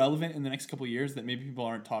more relevant in the next couple of years that maybe people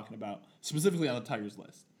aren't talking about, specifically on the Tigers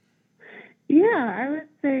list. Yeah, I would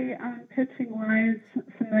say pitching-wise,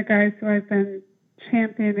 some of the guys who I've been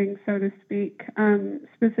championing, so to speak,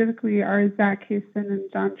 specifically are Zach Houston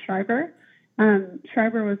and John Schreiber.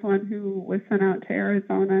 Schreiber was one who was sent out to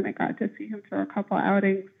Arizona, and I got to see him throw a couple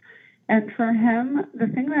outings. And for him, the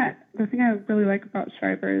thing I really like about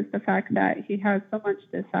Schreiber is the fact that he has so much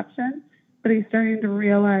deception, but he's starting to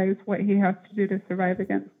realize what he has to do to survive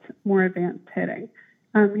against more advanced hitting.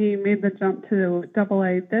 He made the jump to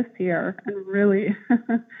AA this year, and really,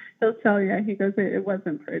 he'll tell you, he goes, it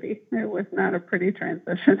wasn't pretty. It was not a pretty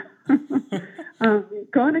transition.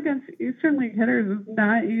 Going against Eastern League hitters is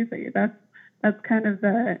not easy. That's kind of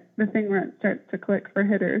the thing where it starts to click for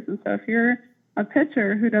hitters. And so if you're a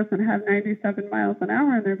pitcher who doesn't have 97 miles an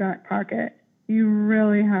hour in their back pocket, you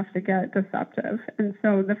really have to get deceptive. And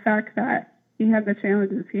so the fact that he had the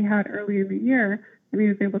challenges he had early in the year, and he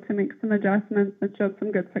was able to make some adjustments and showed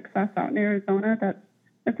some good success out in Arizona,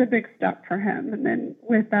 that's a big step for him. And then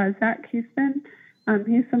with Zach Houston,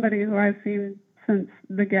 he's somebody who I've seen since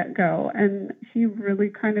the get-go, and he really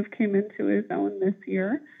kind of came into his own this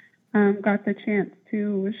year. Got the chance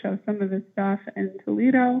to show some of his stuff in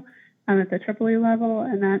Toledo at the AAA level,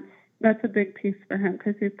 and that's a big piece for him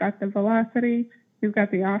because he's got the velocity, he's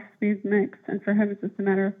got the off-speed mix, and for him it's just a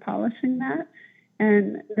matter of polishing that.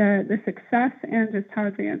 And the success and just how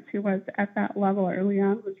advanced he was at that level early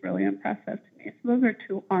on was really impressive to me. So those are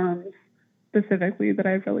two arms specifically that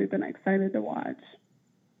I've really been excited to watch.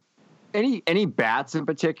 Any bats in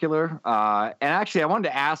particular? And actually, I wanted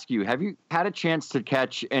to ask you, have you had a chance to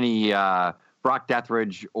catch any Brock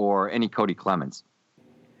Deathridge or any Cody Clemens?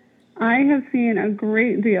 I have seen a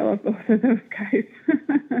great deal of both of those guys.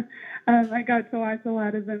 I got to watch a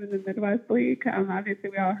lot of them in the Midwest League. Obviously,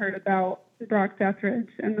 we all heard about Brock Deathridge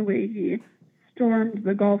and the way he stormed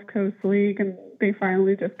the Gulf Coast League, and they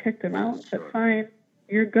finally just kicked him out and said, fine,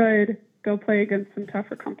 you're good, go play against some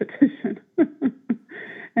tougher competition.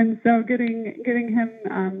 And so getting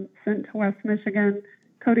him sent to West Michigan,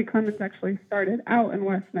 Cody Clemens actually started out in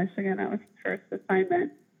West Michigan. That was his first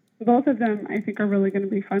assignment. Both of them, I think, are really going to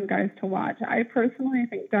be fun guys to watch. I personally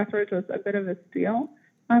think Deathridge was a bit of a steal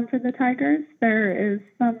for the Tigers. There is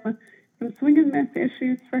some swing and miss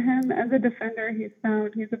issues for him. As a defender, he's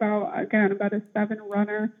about a 7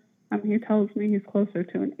 runner. He tells me he's closer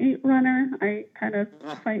to an 8 runner. I kind of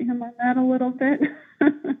fight him on that a little bit.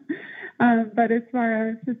 But as far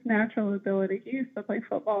as his natural ability, he used to play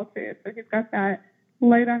football too, so he's got that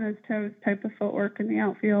light on his toes type of footwork in the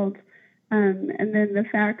outfield. And then the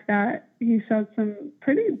fact that he showed some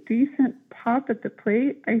pretty decent pop at the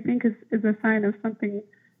plate, I think is a sign of something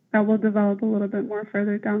that will develop a little bit more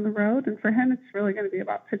further down the road. And for him, it's really going to be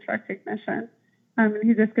about pitch recognition. And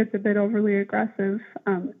he just gets a bit overly aggressive,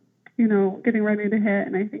 getting ready to hit.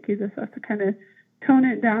 And I think he just has to kind of tone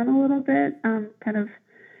it down a little bit, kind of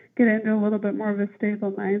get into a little bit more of a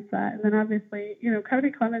stable mindset. And then obviously,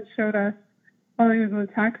 Cody Clemens showed us while he was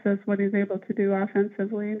with Texas what he's able to do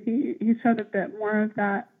offensively. And he showed a bit more of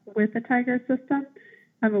that with the Tiger system.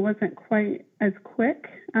 It wasn't quite as quick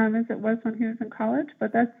as it was when he was in college,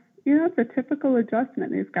 but that's, it's a typical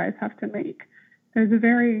adjustment these guys have to make. There's a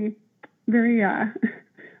very, very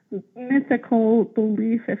mythical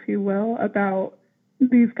belief, if you will, about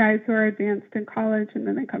these guys who are advanced in college and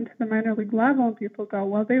then they come to the minor league level and people go,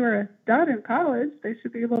 well, they were a stud in college. They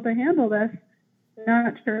should be able to handle this.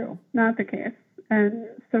 Not true. Not the case. And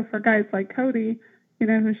so for guys like Cody,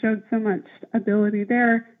 who showed so much ability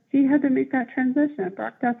there, he had to make that transition.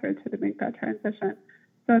 Brock Deathridge had to make that transition.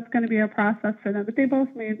 So it's going to be a process for them. But they both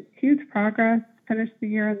made huge progress, finished the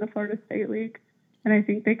year in the Florida State League, and I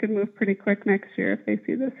think they could move pretty quick next year if they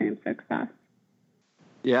see the same success.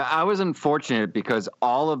 Yeah, I was unfortunate because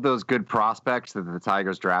all of those good prospects that the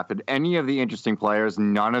Tigers drafted, any of the interesting players,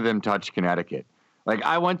 none of them touched Connecticut. Like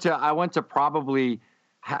I went to probably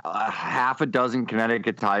half a dozen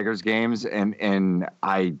Connecticut Tigers games, and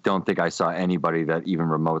I don't think I saw anybody that even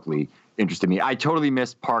remotely interested me. I totally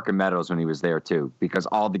missed Parker Meadows when he was there too, because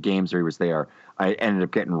all the games where he was there, I ended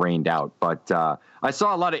up getting rained out. But I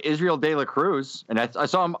saw a lot of Israel De La Cruz, and I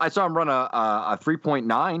saw him run a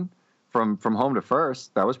 3.9 from home to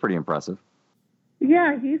first. That was pretty impressive.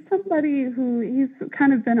 Yeah, he's somebody he's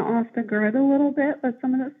kind of been off the grid a little bit, but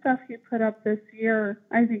some of the stuff he put up this year,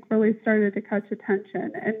 I think, really started to catch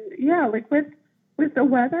attention. And yeah, like with the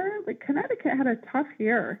weather, like Connecticut had a tough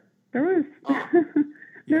year. There was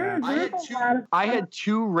I had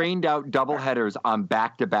 2 rained out doubleheaders on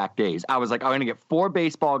back-to-back days. I was like, I'm going to get 4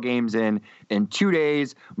 baseball games in 2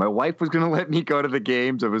 days. My wife was going to let me go to the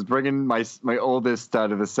games. I was bringing my oldest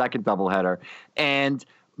to the second doubleheader, and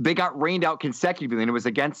they got rained out consecutively, and it was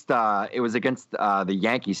against the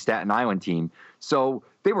Yankees Staten Island team. So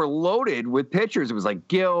they were loaded with pitchers. It was like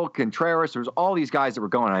Gil, Contreras. There was all these guys that were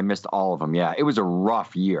going, and I missed all of them. Yeah, it was a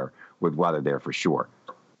rough year with weather there for sure.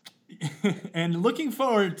 And looking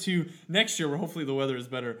forward to next year, where hopefully the weather is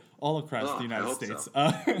better all across the United States.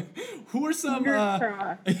 So. Who are some?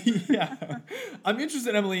 Yeah, I'm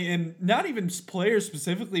interested, Emily, in not even players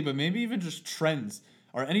specifically, but maybe even just trends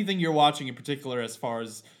or anything you're watching in particular as far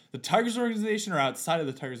as the Tigers organization or outside of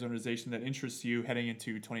the Tigers organization that interests you heading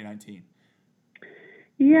into 2019.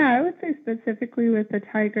 Yeah, I would say specifically with the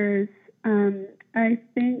Tigers, I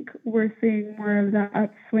think we're seeing more of the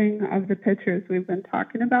upswing of the pitchers we've been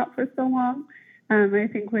talking about for so long. I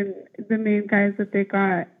think when the main guys that they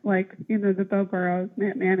got, like, the Bo Burrows,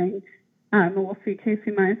 Matt Manning, we'll see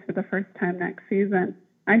Casey Mize for the first time next season.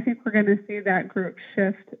 I think we're going to see that group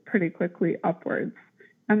shift pretty quickly upwards.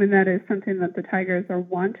 That is something that the Tigers are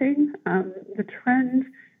wanting. The trend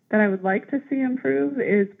that I would like to see improve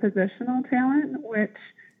is positional talent, which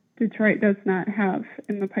Detroit does not have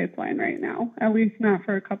in the pipeline right now, at least not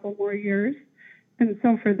for a couple more years. And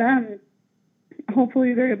so for them,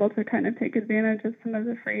 hopefully they're able to kind of take advantage of some of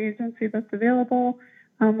the free agency that's available.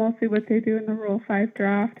 We'll see what they do in the Rule 5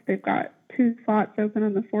 draft. They've got 2 slots open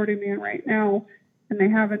on the 40-man right now, and they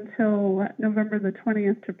have until November the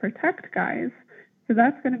 20th to protect guys. So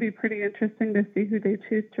that's going to be pretty interesting to see who they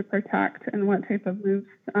choose to protect and what type of moves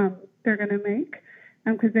they're going to make.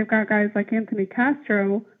 Because they've got guys like Anthony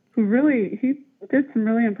Castro, who he did some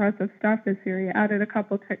really impressive stuff this year. He added a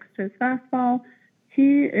couple ticks to his fastball.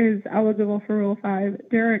 He is eligible for Rule 5.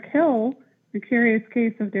 Derek Hill, the curious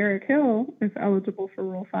case of Derek Hill, is eligible for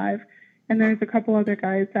Rule 5. And there's a couple other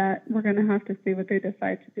guys that we're going to have to see what they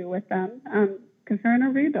decide to do with them because they're in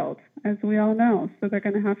a rebuild, as we all know. So they're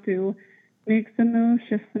going to have to make some moves,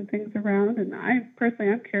 shift some things around. And I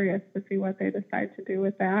personally am curious to see what they decide to do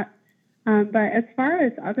with that. But as far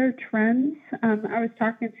as other trends, I was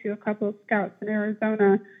talking to a couple of scouts in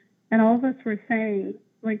Arizona, and all of us were saying,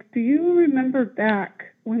 like, do you remember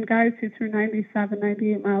back when guys who threw 97,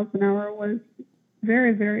 98 miles an hour was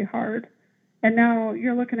very, very hard? And now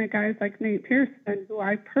you're looking at guys like Nate Pearson, who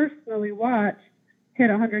I personally watched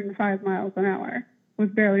hit 105 miles an hour, was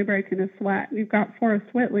barely breaking a sweat. You've got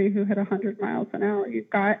Forrest Whitley, who hit 100 miles an hour.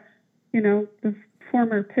 You've got, the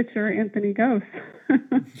former pitcher Anthony Gose,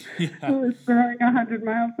 who was throwing 100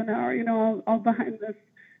 miles an hour, all behind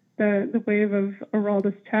the wave of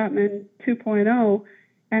Aroldis Chapman 2.0.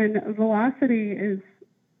 And velocity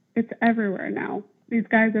it's everywhere now. These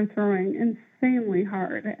guys are throwing insanely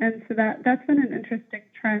hard. And so that's been an interesting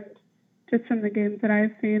trend just from the games that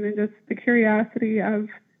I've seen, and just the curiosity of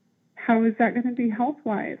how is that going to be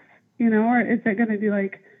health-wise, or is it going to be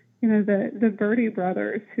like, the Birdie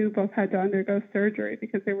brothers who both had to undergo surgery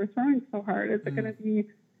because they were throwing so hard? Is it going to be,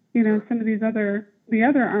 some of the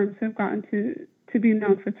other arms who have gotten to be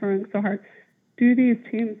known for throwing so hard? Do these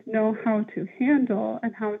teams know how to handle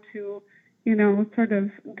and how to, sort of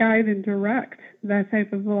guide and direct that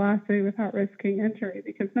type of velocity without risking injury?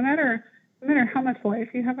 Because no matter how much life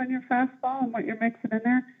you have on your fastball and what you're mixing in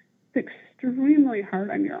there, it's extremely hard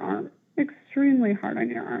on your arm. Extremely hard on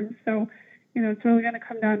your arm. So, it's really going to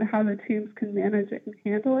come down to how the teams can manage it and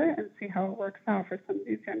handle it, and see how it works out for some of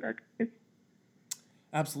these younger guys.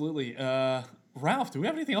 Absolutely. Ralph, do we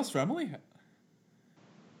have anything else for Emily?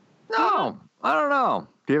 No, I don't know.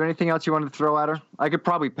 Do you have anything else you wanted to throw at her? I could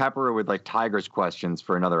probably pepper her with like Tigers questions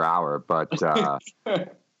for another hour, but I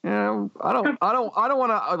don't want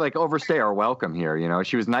to like overstay our welcome here.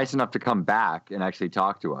 She was nice enough to come back and actually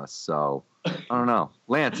talk to us. So I don't know.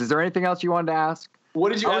 Lance, is there anything else you wanted to ask?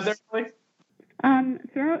 What did you add there, Emily?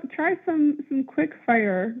 Try some quick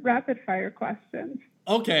fire, rapid fire questions.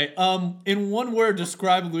 Okay. In one word,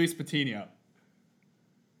 describe Luis Patino.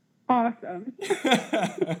 Awesome.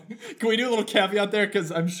 Can we do a little caveat there? Because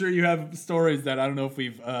I'm sure you have stories that I don't know if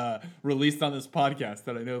we've released on this podcast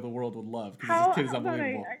that I know the world would love. Because this kid is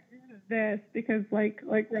unbelievable. I do this because, like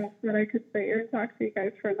Ralph said, I could sit here and talk to you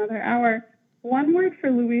guys for another hour. One word for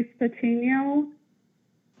Luis Patino: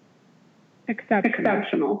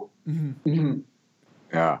 exceptional. Mm-hmm. Mm-hmm.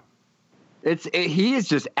 Yeah. He is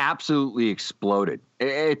just absolutely exploded.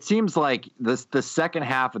 It seems like the second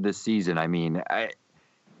half of this season, I mean,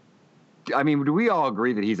 do we all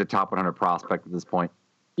agree that he's a top 100 prospect at this point?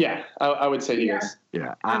 Yeah, I would say he is.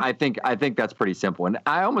 Yeah, I think that's pretty simple. And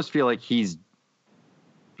I almost feel like he's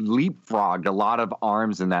leapfrogged a lot of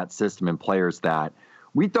arms in that system and players that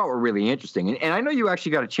we thought were really interesting. And I know you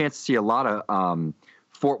actually got a chance to see a lot of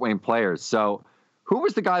Fort Wayne players. So who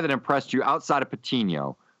was the guy that impressed you outside of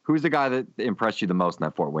Patino? Who's the guy that impressed you the most in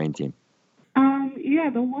that Fort Wayne team?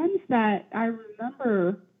 The ones that I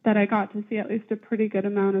remember that I got to see at least a pretty good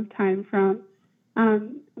amount of time from,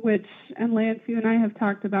 which, and Lance, you and I have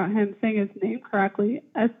talked about him saying his name correctly,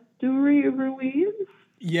 Esteury Ruiz?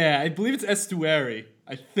 Yeah, I believe it's Estuary,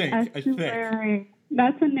 I think. Estuary.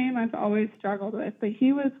 That's a name I've always struggled with, but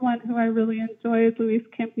he was one who I really enjoyed. Luis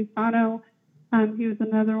Campusano, he was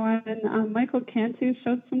another one. And Michael Cantu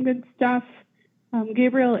showed some good stuff.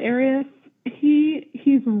 Gabriel Arias,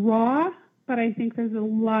 he's raw, but I think there's a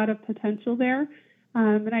lot of potential there.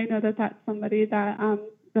 And I know that that's somebody that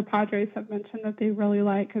the Padres have mentioned that they really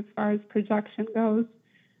like as far as projection goes.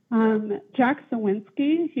 Jack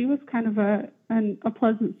Sawinski, he was kind of a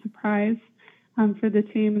pleasant surprise for the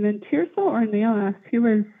team. And then Tirso Ornelas, he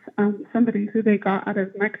was somebody who they got out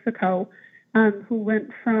of Mexico, who went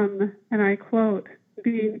from, and I quote,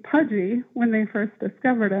 being pudgy when they first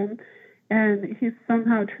discovered him, and he's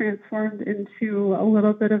somehow transformed into a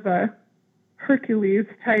little bit of a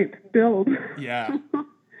Hercules-type build. Yeah.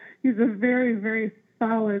 He's a very, very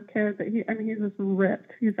solid kid. He's just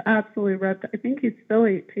ripped. He's absolutely ripped. I think he's still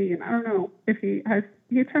 18. I don't know if he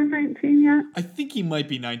turned 19 yet? I think he might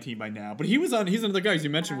be 19 by now. But he's another guy, as you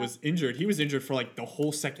mentioned, was injured. He was injured for like the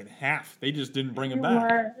whole second half. They just didn't bring him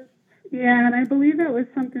back. Yeah, and I believe it was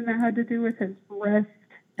something that had to do with his wrist.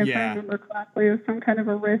 If I remember correctly, it was some kind of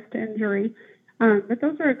a wrist injury. But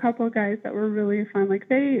those are a couple of guys that were really fun.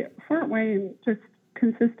 Fort Wayne just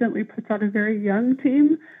consistently puts out a very young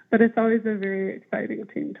team, but it's always a very exciting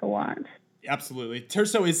team to watch. Absolutely.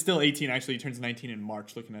 Tirso is still 18. Actually, he turns 19 in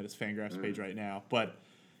March, looking at his Fangraphs page right now. But,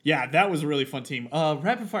 yeah, that was a really fun team.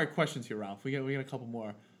 Rapid-fire questions here, Ralph. We got a couple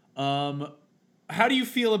more. How do you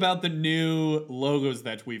feel about the new logos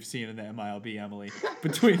that we've seen in the MILB, Emily?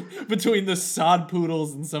 Between the Sod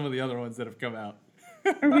Poodles and some of the other ones that have come out.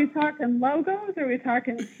 Are we talking logos or are we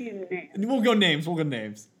talking team names? We'll go names.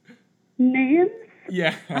 Names?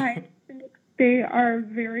 Yeah. I think They are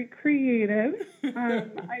very creative. I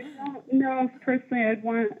don't know if personally I'd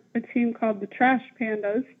want a team called the Trash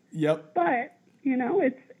Pandas. Yep. But, you know,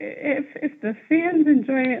 it's if the fans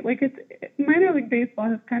enjoy it, like minor league baseball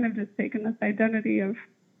has kind of just taken this identity of,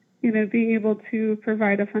 you know, being able to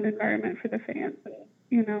provide a fun environment for the fans and,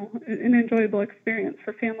 you know, an enjoyable experience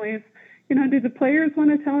for families. You know, do the players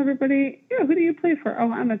want to tell everybody, yeah, who do you play for?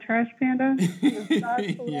 Oh, I'm a Trash Panda.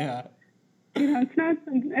 Yeah. You know,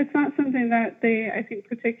 it's not something that they, I think,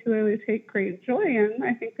 particularly take great joy in.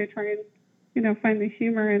 I think they try and, you know, find the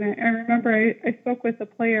humor in it. I remember I spoke with a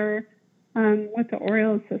player with the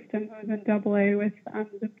Orioles system who was in AA with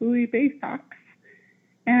the Bowie Bay Sox.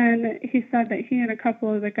 And he said that he and a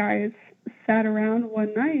couple of the guys sat around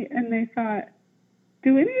one night and they thought,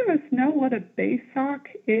 do any of us know what a Bay Sock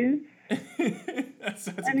is? That's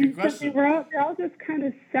a and good question. They all just kind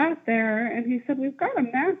of sat there, and he said, we've got a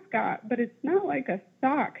mascot, but it's not like a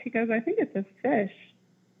sock. He goes, I think it's a fish,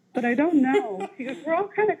 but I don't know. He goes, we're all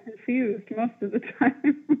kind of confused most of the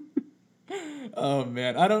time. Oh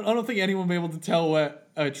man, I don't think anyone will be able to tell what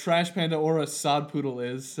a Trash Panda or a Sod Poodle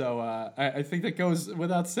is. So I think that goes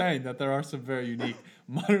without saying that there are some very unique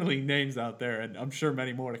minor league names out there, and I'm sure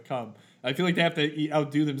many more to come. I feel like they have to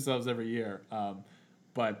outdo themselves every year.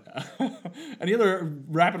 But any other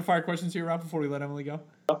rapid fire questions here, Rob, before we let Emily go?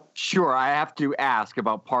 Sure, I have to ask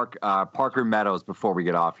about Parker Meadows before we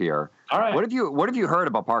get off here. All right. What have you heard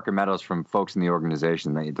about Parker Meadows from folks in the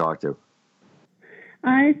organization that you talked to?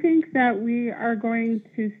 I think that we are going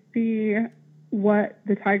to see what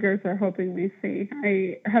the Tigers are hoping we see.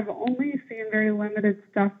 I have only seen very limited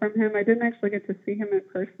stuff from him. I didn't actually get to see him in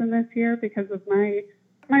person this year because of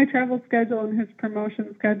my travel schedule and his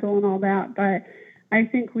promotion schedule and all that, but I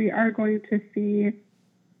think we are going to see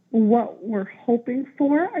what we're hoping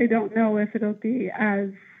for. I don't know if it'll be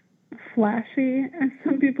as flashy as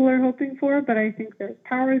some people are hoping for, but I think there's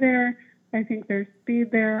power there. I think there's speed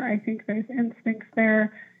there. I think there's instincts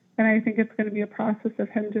there. And I think it's going to be a process of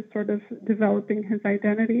him just sort of developing his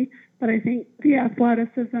identity. But I think the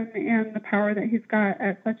athleticism and the power that he's got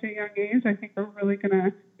at such a young age, I think they're going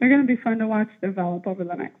to be fun to watch develop over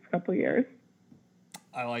the next couple of years.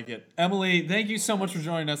 I like it. Emily, thank you so much for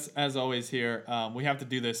joining us, as always, here. We have to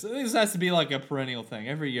do this. This has to be like a perennial thing.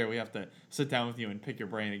 Every year we have to sit down with you and pick your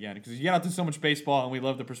brain again, because you get out to so much baseball, and we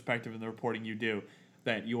love the perspective and the reporting you do,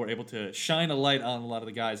 that you are able to shine a light on a lot of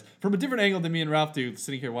the guys from a different angle than me and Ralph do,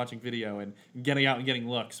 sitting here watching video and getting out and getting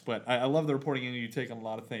looks. But I love the reporting angle you take on a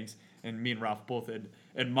lot of things, and me and Ralph both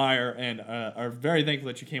admire and are very thankful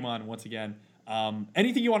that you came on once again.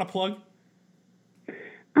 Anything you want to plug?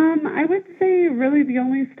 I would say really the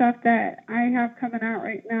only stuff that I have coming out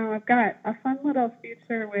right now, I've got a fun little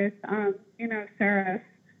feature with, Sarah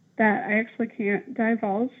that I actually can't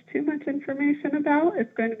divulge too much information about.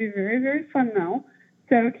 It's going to be very, very fun though.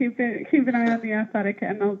 So keep an eye on the Athletic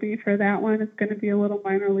MLB for that one. It's going to be a little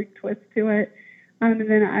minor league twist to it. And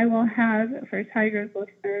then I will have, for Tigers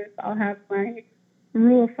listeners, I'll have my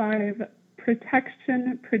Rule 5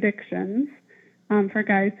 protection predictions for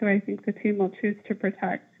guys who I think the team will choose to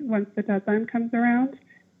protect once the deadline comes around.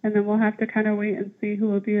 And then we'll have to kind of wait and see who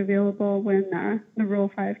will be available when the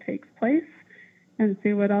Rule 5 takes place and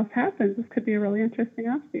see what else happens. This could be a really interesting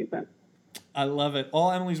offseason. I love it.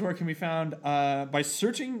 All Emily's work can be found by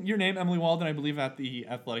searching your name, Emily Waldon, I believe, at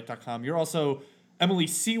theathletic.com. You're also Emily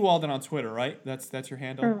C. Waldon on Twitter, right? That's your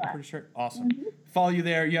handle, Correct. I'm pretty sure. Awesome. Mm-hmm. Follow you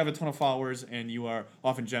there. You have a ton of followers, and you are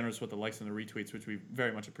often generous with the likes and the retweets, which we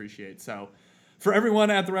very much appreciate. So for everyone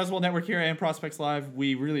at the Razzball Network here and Prospects Live,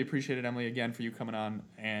 we really appreciate it, Emily, again, for you coming on.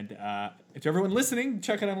 And to everyone listening,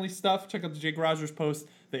 check out Emily's stuff. Check out the Jake Rogers post.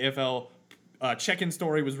 The AFL check-in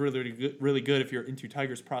story was really good if you're into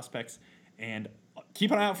Tigers prospects. And keep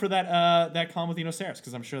an eye out for that column with Eno Saris,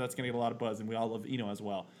 because I'm sure that's going to get a lot of buzz, and we all love Eno as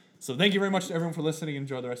well. So thank you very much to everyone for listening.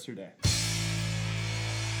 Enjoy the rest of your day.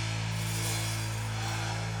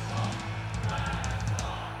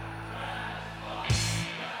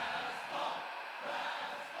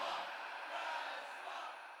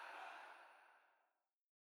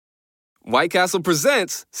 White Castle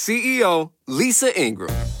presents CEO Lisa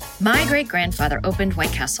Ingram. My great-grandfather opened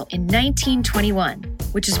White Castle in 1921,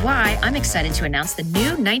 which is why I'm excited to announce the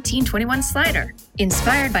new 1921 slider,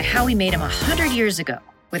 inspired by how we made them 100 years ago,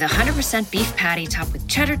 with 100% beef patty topped with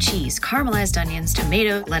cheddar cheese, caramelized onions,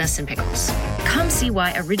 tomato, lettuce, and pickles. Come see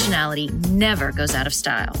why originality never goes out of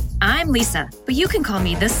style. I'm Lisa, but you can call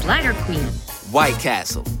me the Slider Queen. White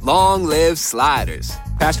Castle, long live sliders.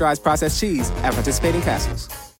 Pasteurized processed cheese at participating castles.